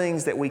some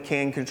things that we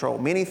can control,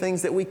 many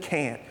things that we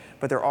can't,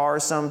 but there are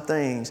some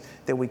things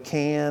that we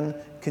can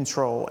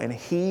control. And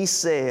he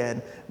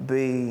said,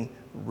 be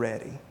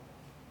ready.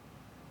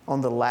 On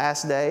the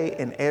last day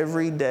and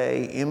every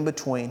day in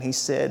between, he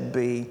said,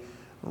 be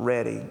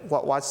ready.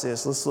 Watch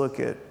this. Let's look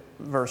at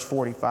verse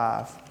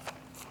 45.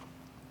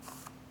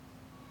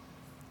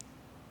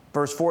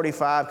 Verse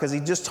 45, because he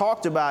just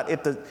talked about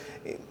if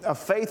a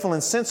faithful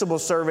and sensible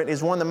servant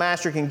is one the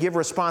master can give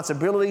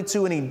responsibility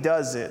to, and he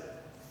does it.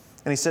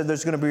 And he said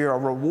there's going to be a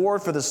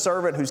reward for the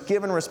servant who's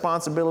given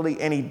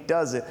responsibility, and he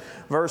does it.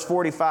 Verse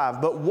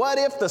 45, but what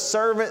if the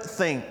servant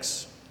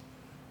thinks,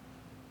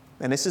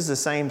 and this is the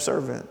same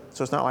servant,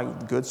 so it's not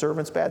like good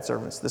servants, bad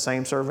servants. The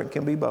same servant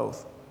can be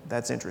both.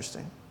 That's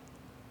interesting.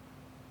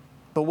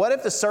 But what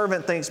if the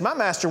servant thinks, my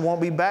master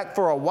won't be back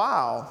for a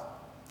while,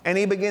 and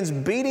he begins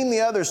beating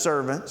the other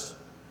servants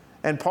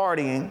and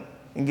partying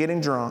and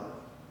getting drunk?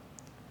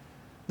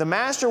 The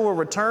master will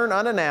return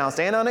unannounced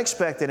and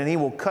unexpected, and he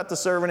will cut the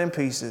servant in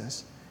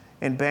pieces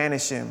and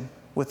banish him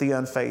with the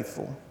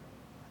unfaithful.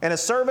 And a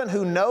servant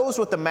who knows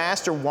what the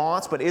master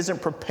wants but isn't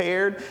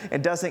prepared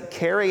and doesn't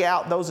carry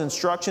out those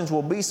instructions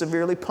will be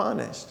severely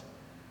punished.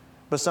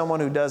 But someone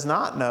who does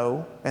not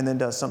know and then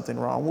does something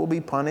wrong will be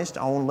punished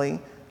only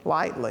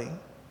lightly.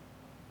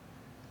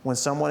 When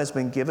someone has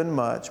been given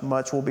much,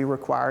 much will be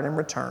required in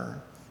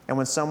return. And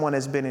when someone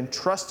has been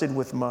entrusted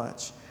with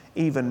much,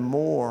 even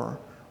more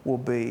will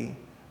be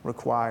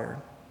required.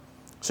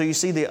 So you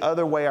see the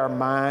other way our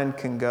mind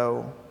can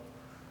go.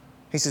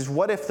 He says,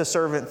 what if the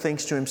servant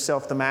thinks to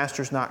himself, the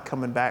master's not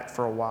coming back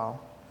for a while?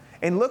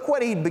 And look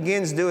what he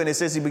begins doing. It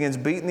says he begins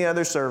beating the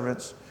other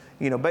servants,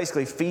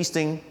 basically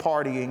feasting,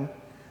 partying,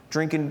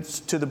 drinking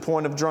to the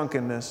point of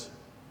drunkenness.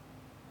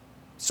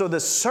 So the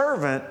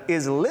servant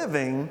is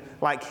living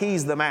like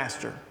he's the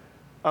master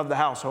of the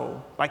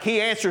household. Like he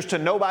answers to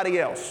nobody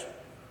else.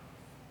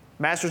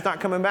 Master's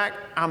not coming back,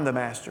 I'm the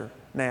master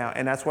now.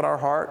 And that's what our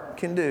heart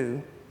can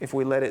do if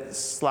we let it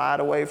slide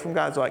away from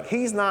God. It's like,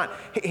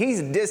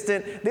 he's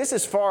distant. This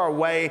is far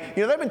away.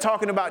 They've been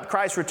talking about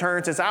Christ's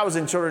return since I was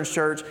in children's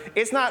church.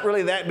 It's not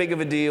really that big of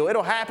a deal.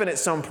 It'll happen at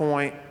some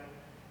point.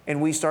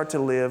 And we start to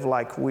live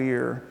like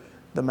we're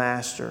the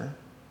master.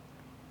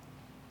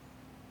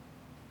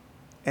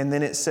 And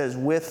then it says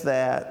with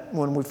that,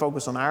 when we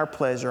focus on our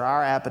pleasure,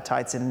 our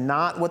appetites, and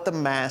not what the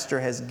master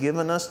has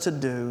given us to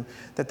do,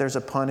 that there's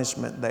a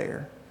punishment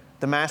there.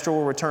 The master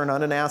will return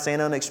unannounced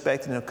and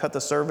unexpected and he'll cut the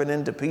servant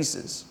into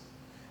pieces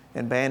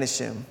and banish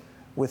him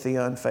with the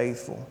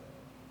unfaithful.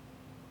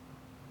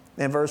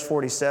 In verse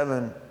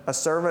 47, a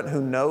servant who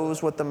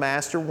knows what the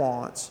master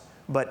wants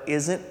but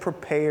isn't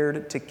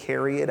prepared to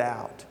carry it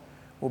out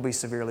will be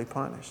severely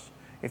punished.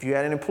 If you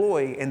had an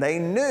employee and they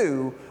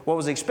knew what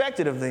was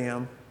expected of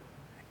them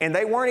and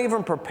they weren't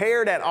even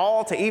prepared at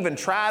all to even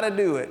try to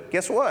do it,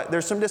 guess what?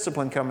 There's some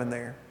discipline coming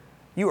there.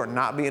 You are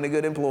not being a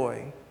good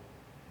employee.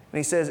 And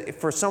he says,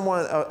 for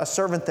someone, a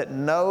servant that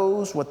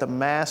knows what the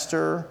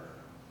master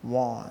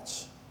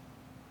wants,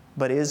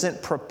 but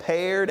isn't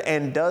prepared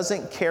and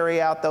doesn't carry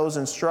out those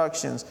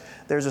instructions,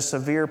 there's a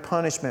severe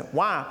punishment.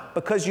 Why?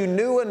 Because you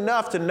knew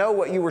enough to know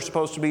what you were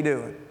supposed to be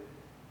doing.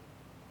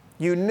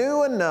 You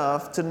knew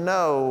enough to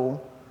know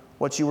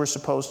what you were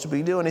supposed to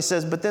be doing. He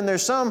says, but then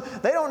there's some,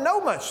 they don't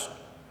know much.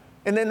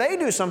 And then they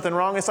do something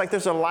wrong. It's like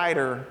there's a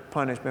lighter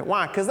punishment.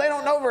 Why? Because they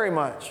don't know very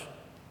much.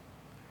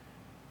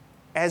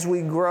 As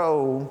we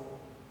grow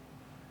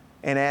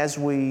and as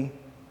we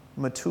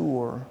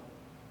mature,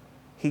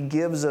 He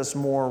gives us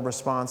more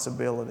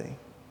responsibility.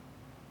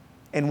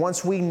 And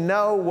once we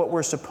know what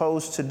we're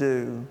supposed to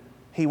do,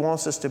 He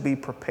wants us to be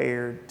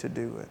prepared to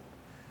do it.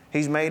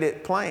 He's made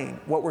it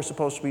plain what we're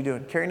supposed to be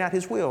doing, carrying out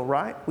His will,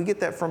 right? We get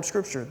that from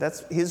Scripture.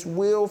 That's His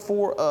will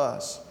for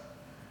us,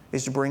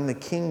 is to bring the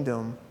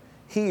kingdom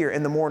here.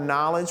 And the more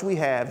knowledge we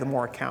have, the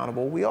more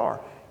accountable we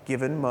are.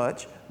 Given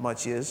much,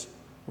 much is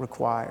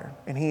required.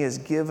 And He has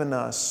given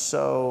us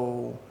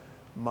so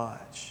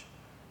much.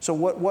 So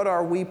what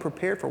are we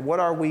prepared for? What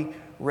are we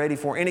ready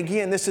for? And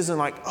again, this isn't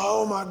like,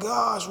 oh my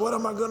gosh, what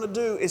am I going to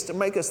do? It's to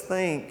make us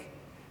think,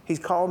 He's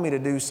called me to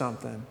do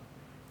something.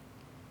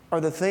 Are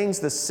the things,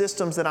 the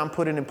systems that I'm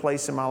putting in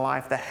place in my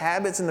life, the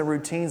habits and the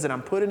routines that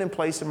I'm putting in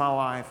place in my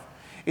life,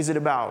 is it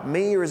about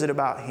me or is it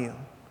about Him?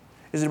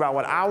 Is it about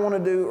what I want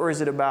to do or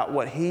is it about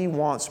what He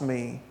wants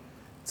me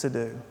to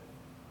do?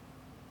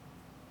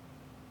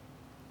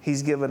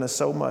 He's given us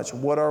so much.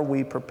 What are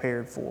we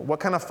prepared for? What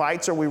kind of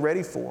fights are we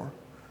ready for?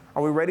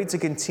 Are we ready to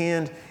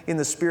contend in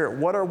the Spirit?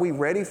 What are we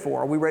ready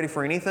for? Are we ready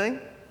for anything?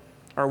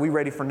 Or are we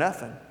ready for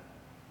nothing?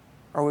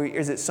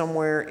 Is it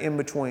somewhere in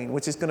between,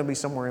 which is going to be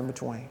somewhere in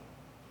between?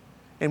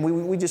 And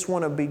we just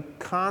want to be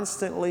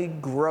constantly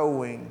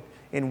growing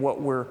in what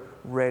we're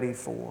ready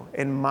for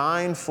and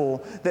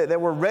mindful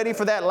that we're ready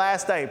for that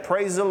last day.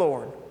 Praise the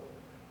Lord.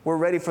 We're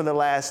ready for the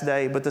last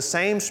day. But the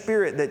same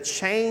Spirit that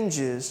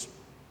changes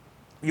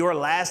your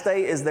last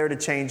day is there to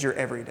change your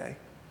everyday.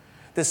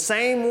 The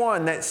same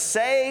one that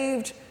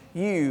saved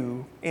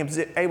you is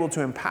able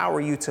to empower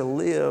you to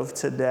live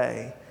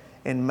today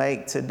and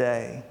make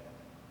today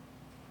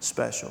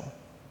special.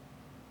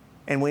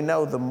 And we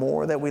know the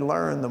more that we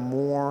learn, the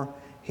more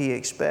He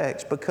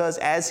expects. Because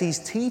as He's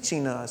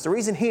teaching us, the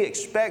reason He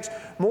expects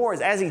more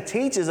is as He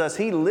teaches us,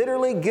 He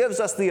literally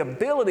gives us the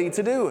ability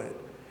to do it.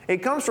 It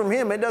comes from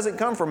Him. It doesn't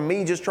come from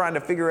me just trying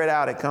to figure it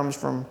out. It comes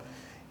from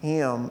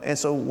Him. And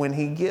so when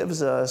He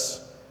gives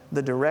us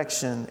the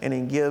direction and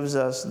He gives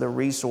us the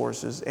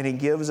resources and He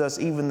gives us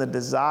even the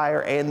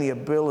desire and the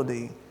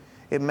ability,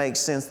 it makes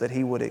sense that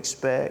He would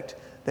expect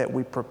that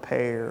we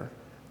prepare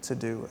to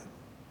do it.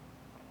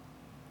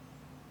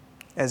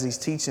 As He's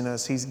teaching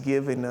us, He's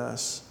giving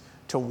us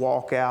to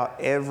walk out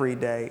every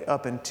day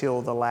up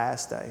until the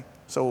last day.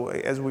 So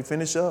as we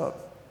finish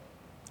up,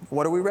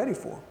 what are we ready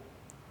for?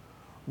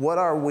 What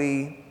are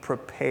we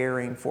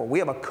preparing for? We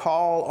have a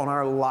call on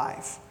our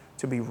life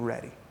to be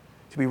ready.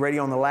 To be ready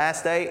on the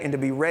last day and to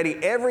be ready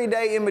every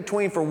day in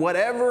between for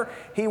whatever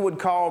He would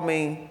call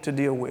me to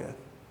deal with.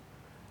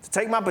 To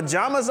take my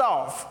pajamas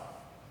off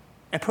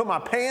and put my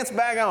pants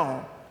back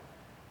on.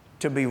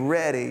 To be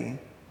ready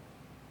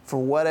for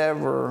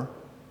whatever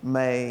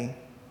may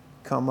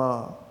come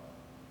up.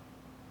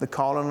 The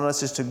calling on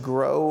us is to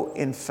grow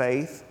in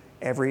faith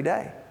every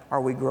day. Are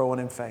we growing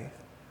in faith?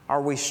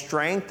 Are we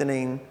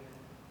strengthening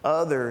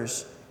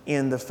others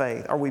in the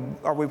faith? Are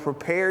we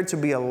prepared to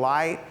be a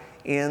light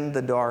in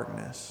the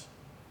darkness?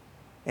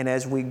 And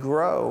as we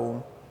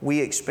grow, we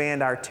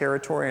expand our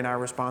territory and our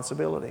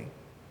responsibility.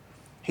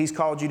 He's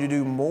called you to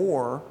do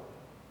more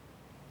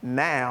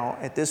now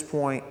at this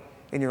point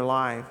in your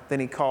life than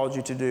He called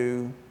you to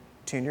do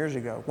 10 years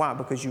ago. Why?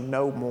 Because you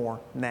know more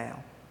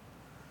now.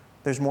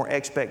 There's more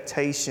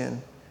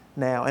expectation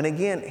now. And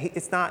again,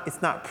 it's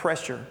not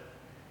pressure.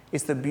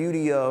 It's the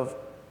beauty of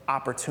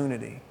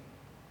opportunity.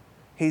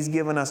 He's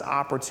given us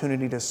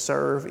opportunity to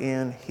serve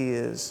in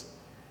His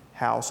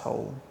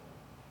household.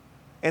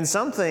 And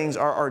some things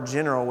are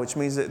general, which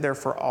means that they're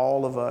for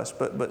all of us.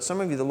 But some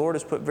of you, the Lord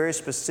has put very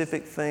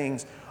specific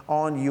things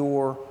on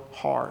your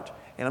heart.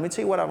 And let me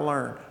tell you what I've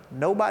learned.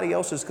 Nobody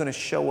else is going to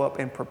show up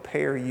and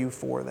prepare you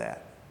for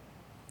that.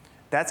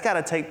 That's got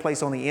to take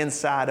place on the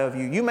inside of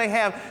you. You may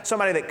have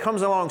somebody that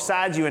comes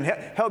alongside you and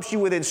helps you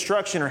with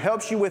instruction or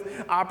helps you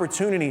with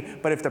opportunity,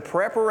 but if the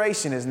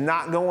preparation is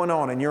not going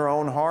on in your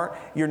own heart,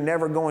 you're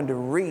never going to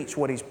reach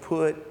what He's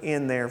put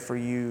in there for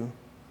you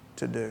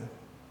to do.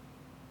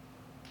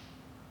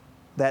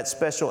 That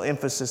special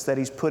emphasis that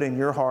He's put in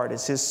your heart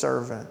as His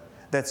servant,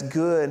 that's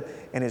good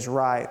and is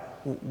right.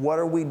 What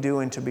are we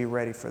doing to be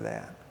ready for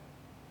that?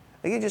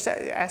 Again, just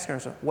asking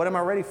ourselves, what am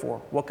I ready for?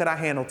 What could I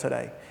handle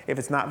today? If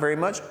it's not very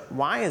much,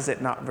 why is it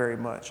not very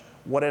much?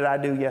 What did I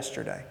do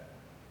yesterday?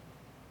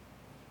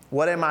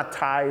 What am I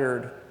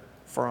tired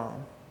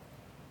from?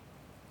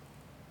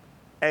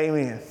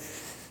 Amen.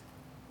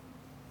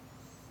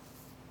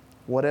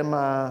 What am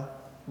I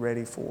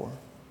ready for?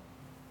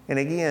 And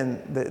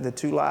again, the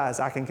two lies,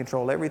 I can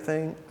control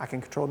everything, I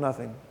can control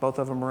nothing. Both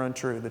of them are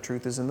untrue. The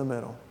truth is in the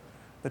middle.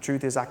 The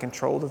truth is I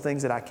control the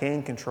things that I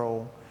can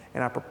control,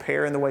 and I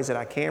prepare in the ways that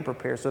I can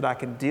prepare so that I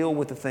can deal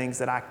with the things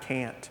that I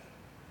can't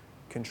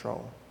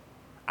control.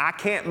 I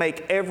can't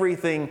make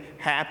everything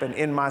happen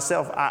in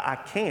myself. I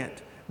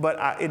can't,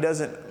 but it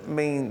doesn't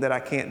mean that I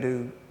can't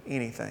do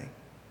anything.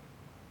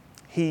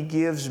 He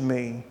gives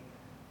me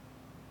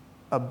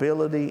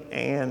ability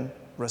and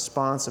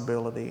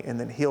responsibility, and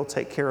then He'll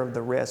take care of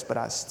the rest, but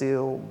I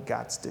still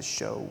got to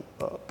show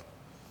up.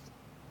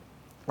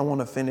 I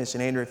want to finish,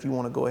 and Andrew, if you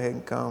want to go ahead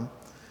and come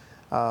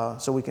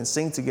so we can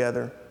sing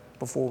together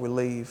before we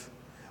leave.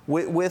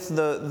 With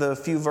the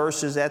few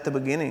verses at the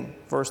beginning,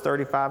 verse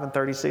 35 and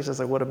 36, I was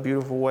like, what a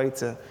beautiful way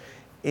to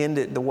end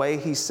it. The way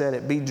he said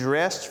it, be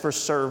dressed for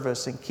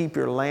service and keep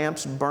your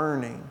lamps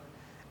burning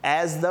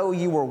as though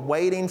you were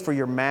waiting for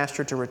your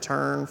master to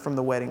return from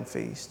the wedding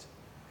feast.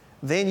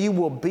 Then you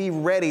will be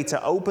ready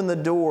to open the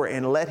door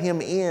and let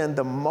him in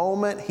the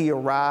moment he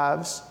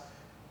arrives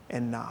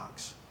and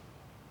knocks.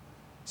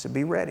 So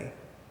be ready.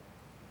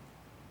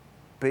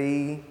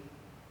 Be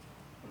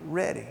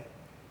ready.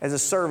 As a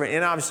servant,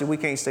 and obviously we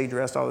can't stay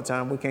dressed all the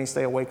time. We can't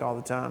stay awake all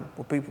the time.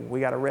 We're people. We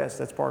got to rest.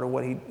 That's part of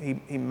what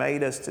he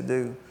made us to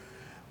do.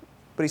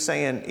 But he's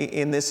saying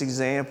in this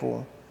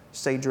example,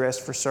 stay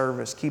dressed for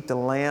service. Keep the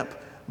lamp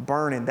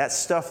burning. That's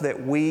stuff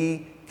that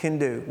we can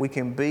do. We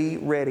can be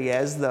ready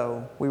as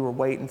though we were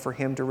waiting for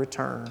him to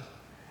return.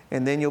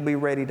 And then you'll be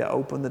ready to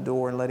open the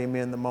door and let him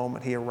in the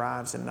moment he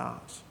arrives and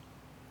knocks.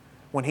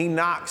 When he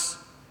knocks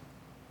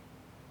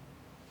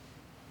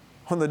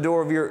on the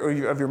door of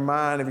your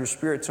mind, of your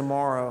spirit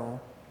tomorrow,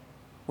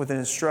 with an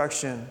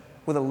instruction,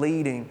 with a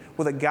leading,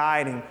 with a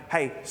guiding,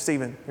 hey,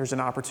 Stephen, here's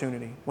an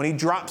opportunity. When he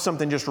drops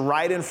something just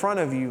right in front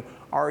of you,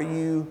 are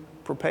you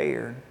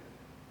prepared?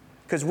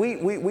 Because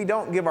we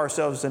don't give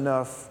ourselves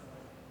enough.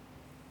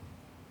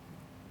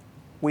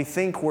 We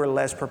think we're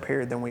less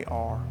prepared than we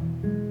are.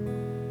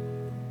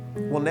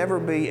 We'll never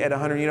be at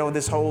 100. You know,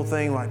 this whole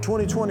thing like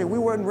 2020, we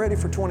weren't ready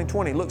for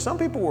 2020. Look, some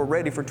people were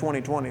ready for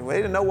 2020. They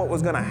didn't know what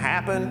was going to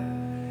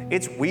happen.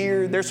 It's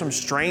weird. There's some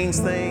strange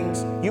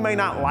things. You may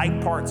not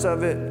like parts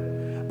of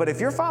it. But if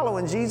you're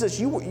following Jesus,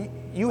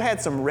 you had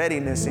some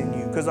readiness in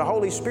you because the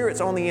Holy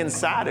Spirit's on the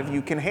inside of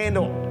you, can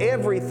handle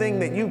everything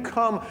that you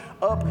come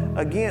up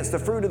against, the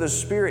fruit of the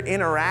Spirit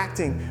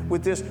interacting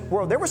with this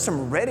world. There was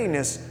some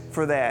readiness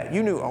for that.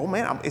 You knew, oh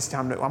man, it's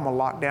time I'm going to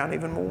lock down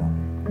even more.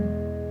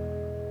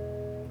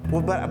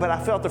 Well, but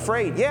I felt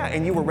afraid. Yeah,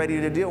 and you were ready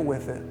to deal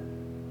with it.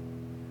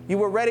 You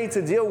were ready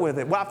to deal with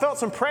it. Well, I felt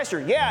some pressure.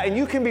 Yeah, and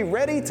you can be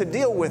ready to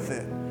deal with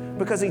it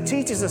because he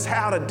teaches us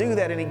how to do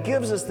that and he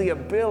gives us the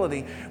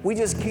ability. We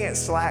just can't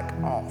slack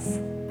off.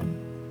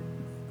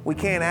 We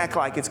can't act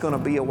like it's going to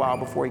be a while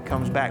before he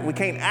comes back. We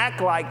can't act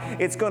like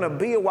it's going to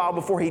be a while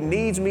before he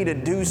needs me to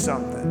do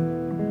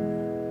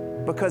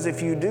something. Because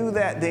if you do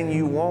that, then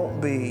you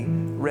won't be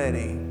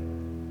ready.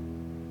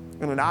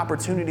 And an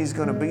opportunity is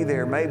going to be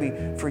there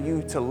maybe for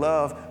you to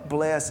love,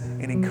 bless,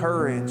 and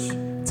encourage,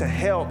 to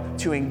help,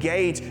 to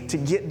engage, to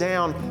get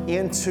down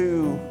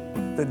into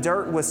the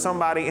dirt with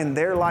somebody in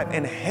their life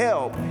and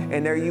help.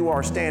 And there you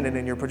are standing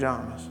in your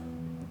pajamas.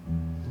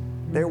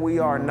 There we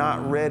are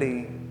not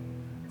ready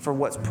for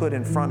what's put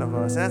in front of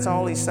us. And that's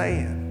all he's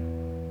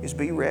saying is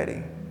be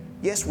ready.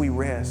 Yes, we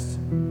rest.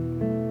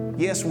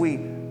 Yes, we,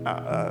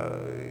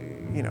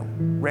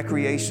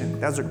 recreation.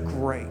 Those are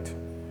great.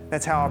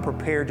 That's how I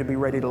prepare to be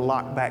ready to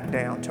lock back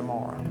down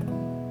tomorrow.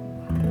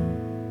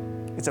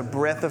 It's a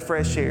breath of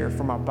fresh air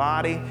for my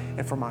body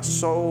and for my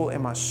soul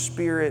and my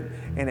spirit.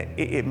 And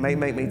it may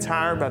make me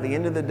tired by the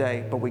end of the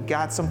day, but we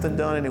got something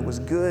done and it was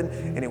good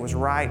and it was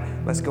right.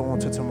 Let's go on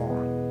to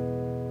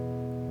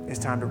tomorrow. It's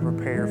time to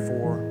prepare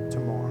for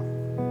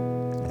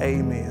tomorrow.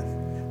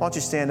 Amen. Why don't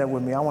you stand up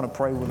with me? I want to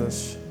pray with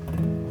us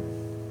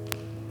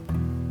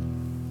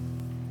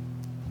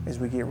as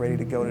we get ready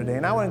to go today.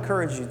 And I would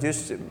encourage you,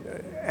 just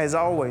as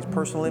always,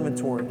 personal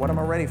inventory. What am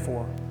I ready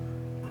for?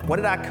 What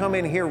did I come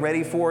in here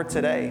ready for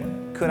today?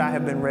 Could I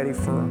have been ready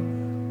for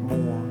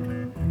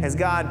more? Has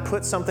God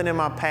put something in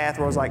my path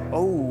where I was like,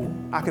 oh,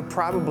 I could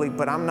probably,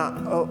 but I'm not,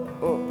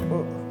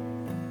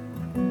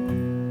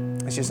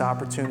 It's just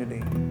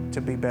opportunity to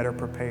be better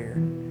prepared.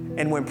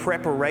 And when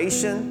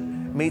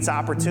preparation meets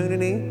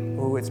opportunity,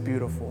 oh, it's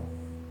beautiful.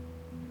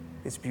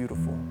 It's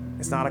beautiful.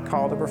 It's not a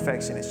call to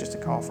perfection. It's just a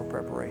call for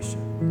preparation.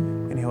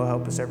 And He'll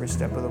help us every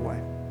step of the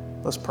way.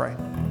 Let's pray.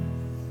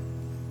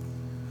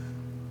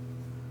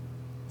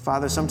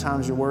 Father,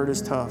 sometimes your word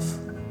is tough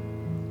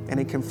and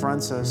it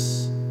confronts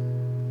us,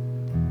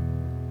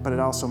 but it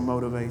also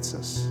motivates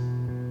us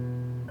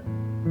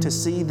to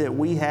see that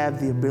we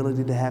have the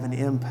ability to have an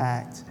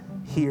impact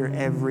here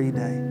every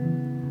day.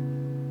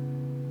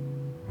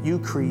 You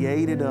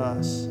created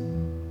us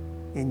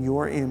in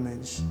your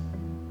image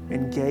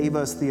and gave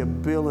us the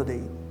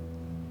ability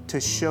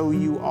to show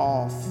you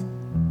off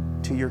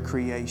to your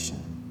creation,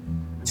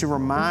 to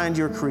remind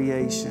your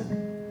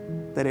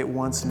creation that it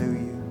once knew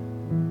you,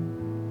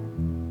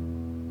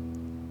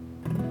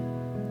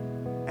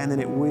 and that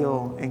it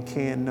will and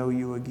can know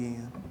you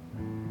again.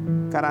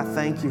 God, I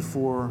thank you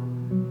for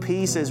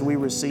peace as we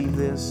receive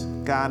this.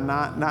 God,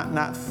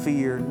 not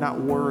fear,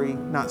 not worry,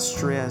 not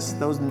stress.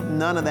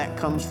 None of that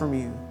comes from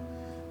you.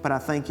 But I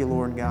thank you,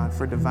 Lord God,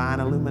 for divine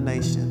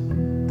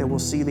illumination that we'll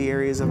see the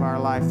areas of our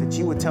life that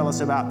you would tell us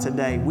about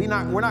today. We're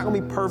not going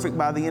to be perfect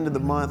by the end of the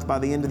month, by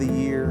the end of the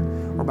year,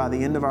 or by the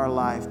end of our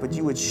life, but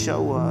you would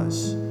show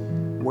us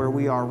where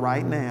we are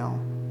right now.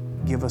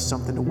 Give us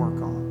something to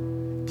work on.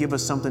 Give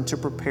us something to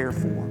prepare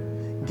for.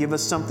 Give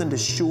us something to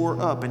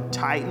shore up and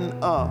tighten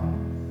up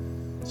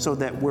so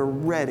that we're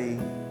ready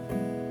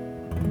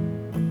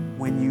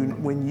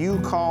when you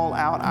call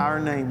out our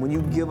name, when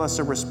you give us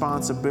a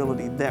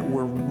responsibility, that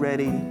we're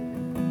ready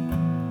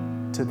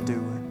to do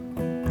it.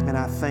 And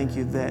I thank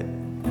you that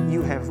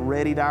you have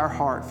readied our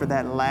heart for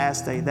that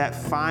last day, that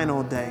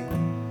final day,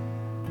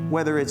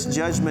 whether it's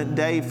judgment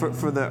day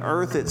for the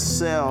earth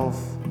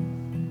itself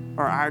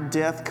or our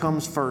death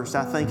comes first.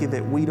 I thank you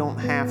that we don't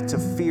have to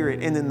fear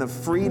it. And then the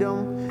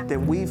freedom that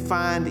we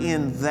find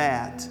in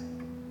that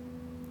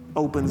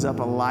opens up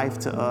a life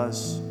to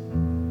us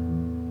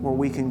where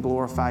we can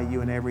glorify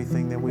you in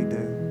everything that we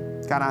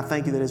do. God, I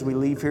thank you that as we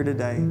leave here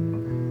today,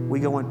 we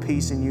go in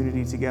peace and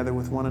unity together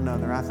with one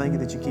another. I thank you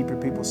that you keep your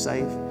people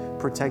safe,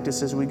 protect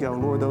us as we go.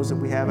 Lord, those that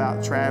we have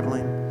out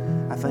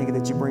traveling, I thank you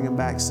that you bring them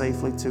back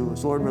safely to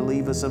us. Lord,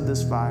 relieve us of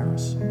this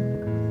virus.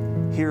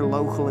 Here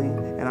locally,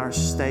 in our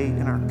state,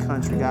 in our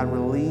country, God,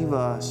 relieve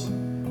us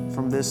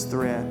from this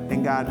threat.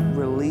 And God,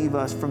 relieve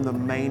us from the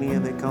mania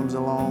that comes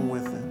along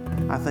with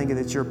it. I thank you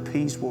that your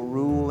peace will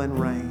rule and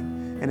reign.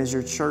 And as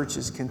your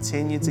churches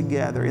continue to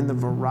gather in the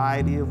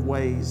variety of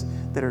ways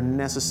that are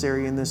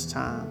necessary in this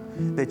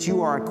time, that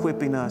you are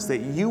equipping us, that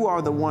you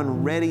are the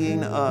one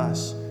readying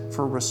us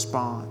for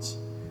response,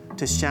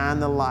 to shine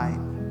the light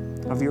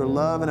of your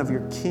love and of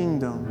your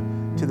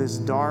kingdom to this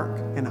dark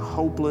and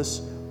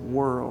hopeless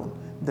world,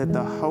 that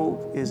the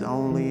hope is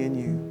only in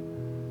you.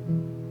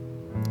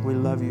 We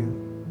love you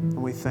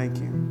and we thank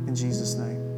you in Jesus' name.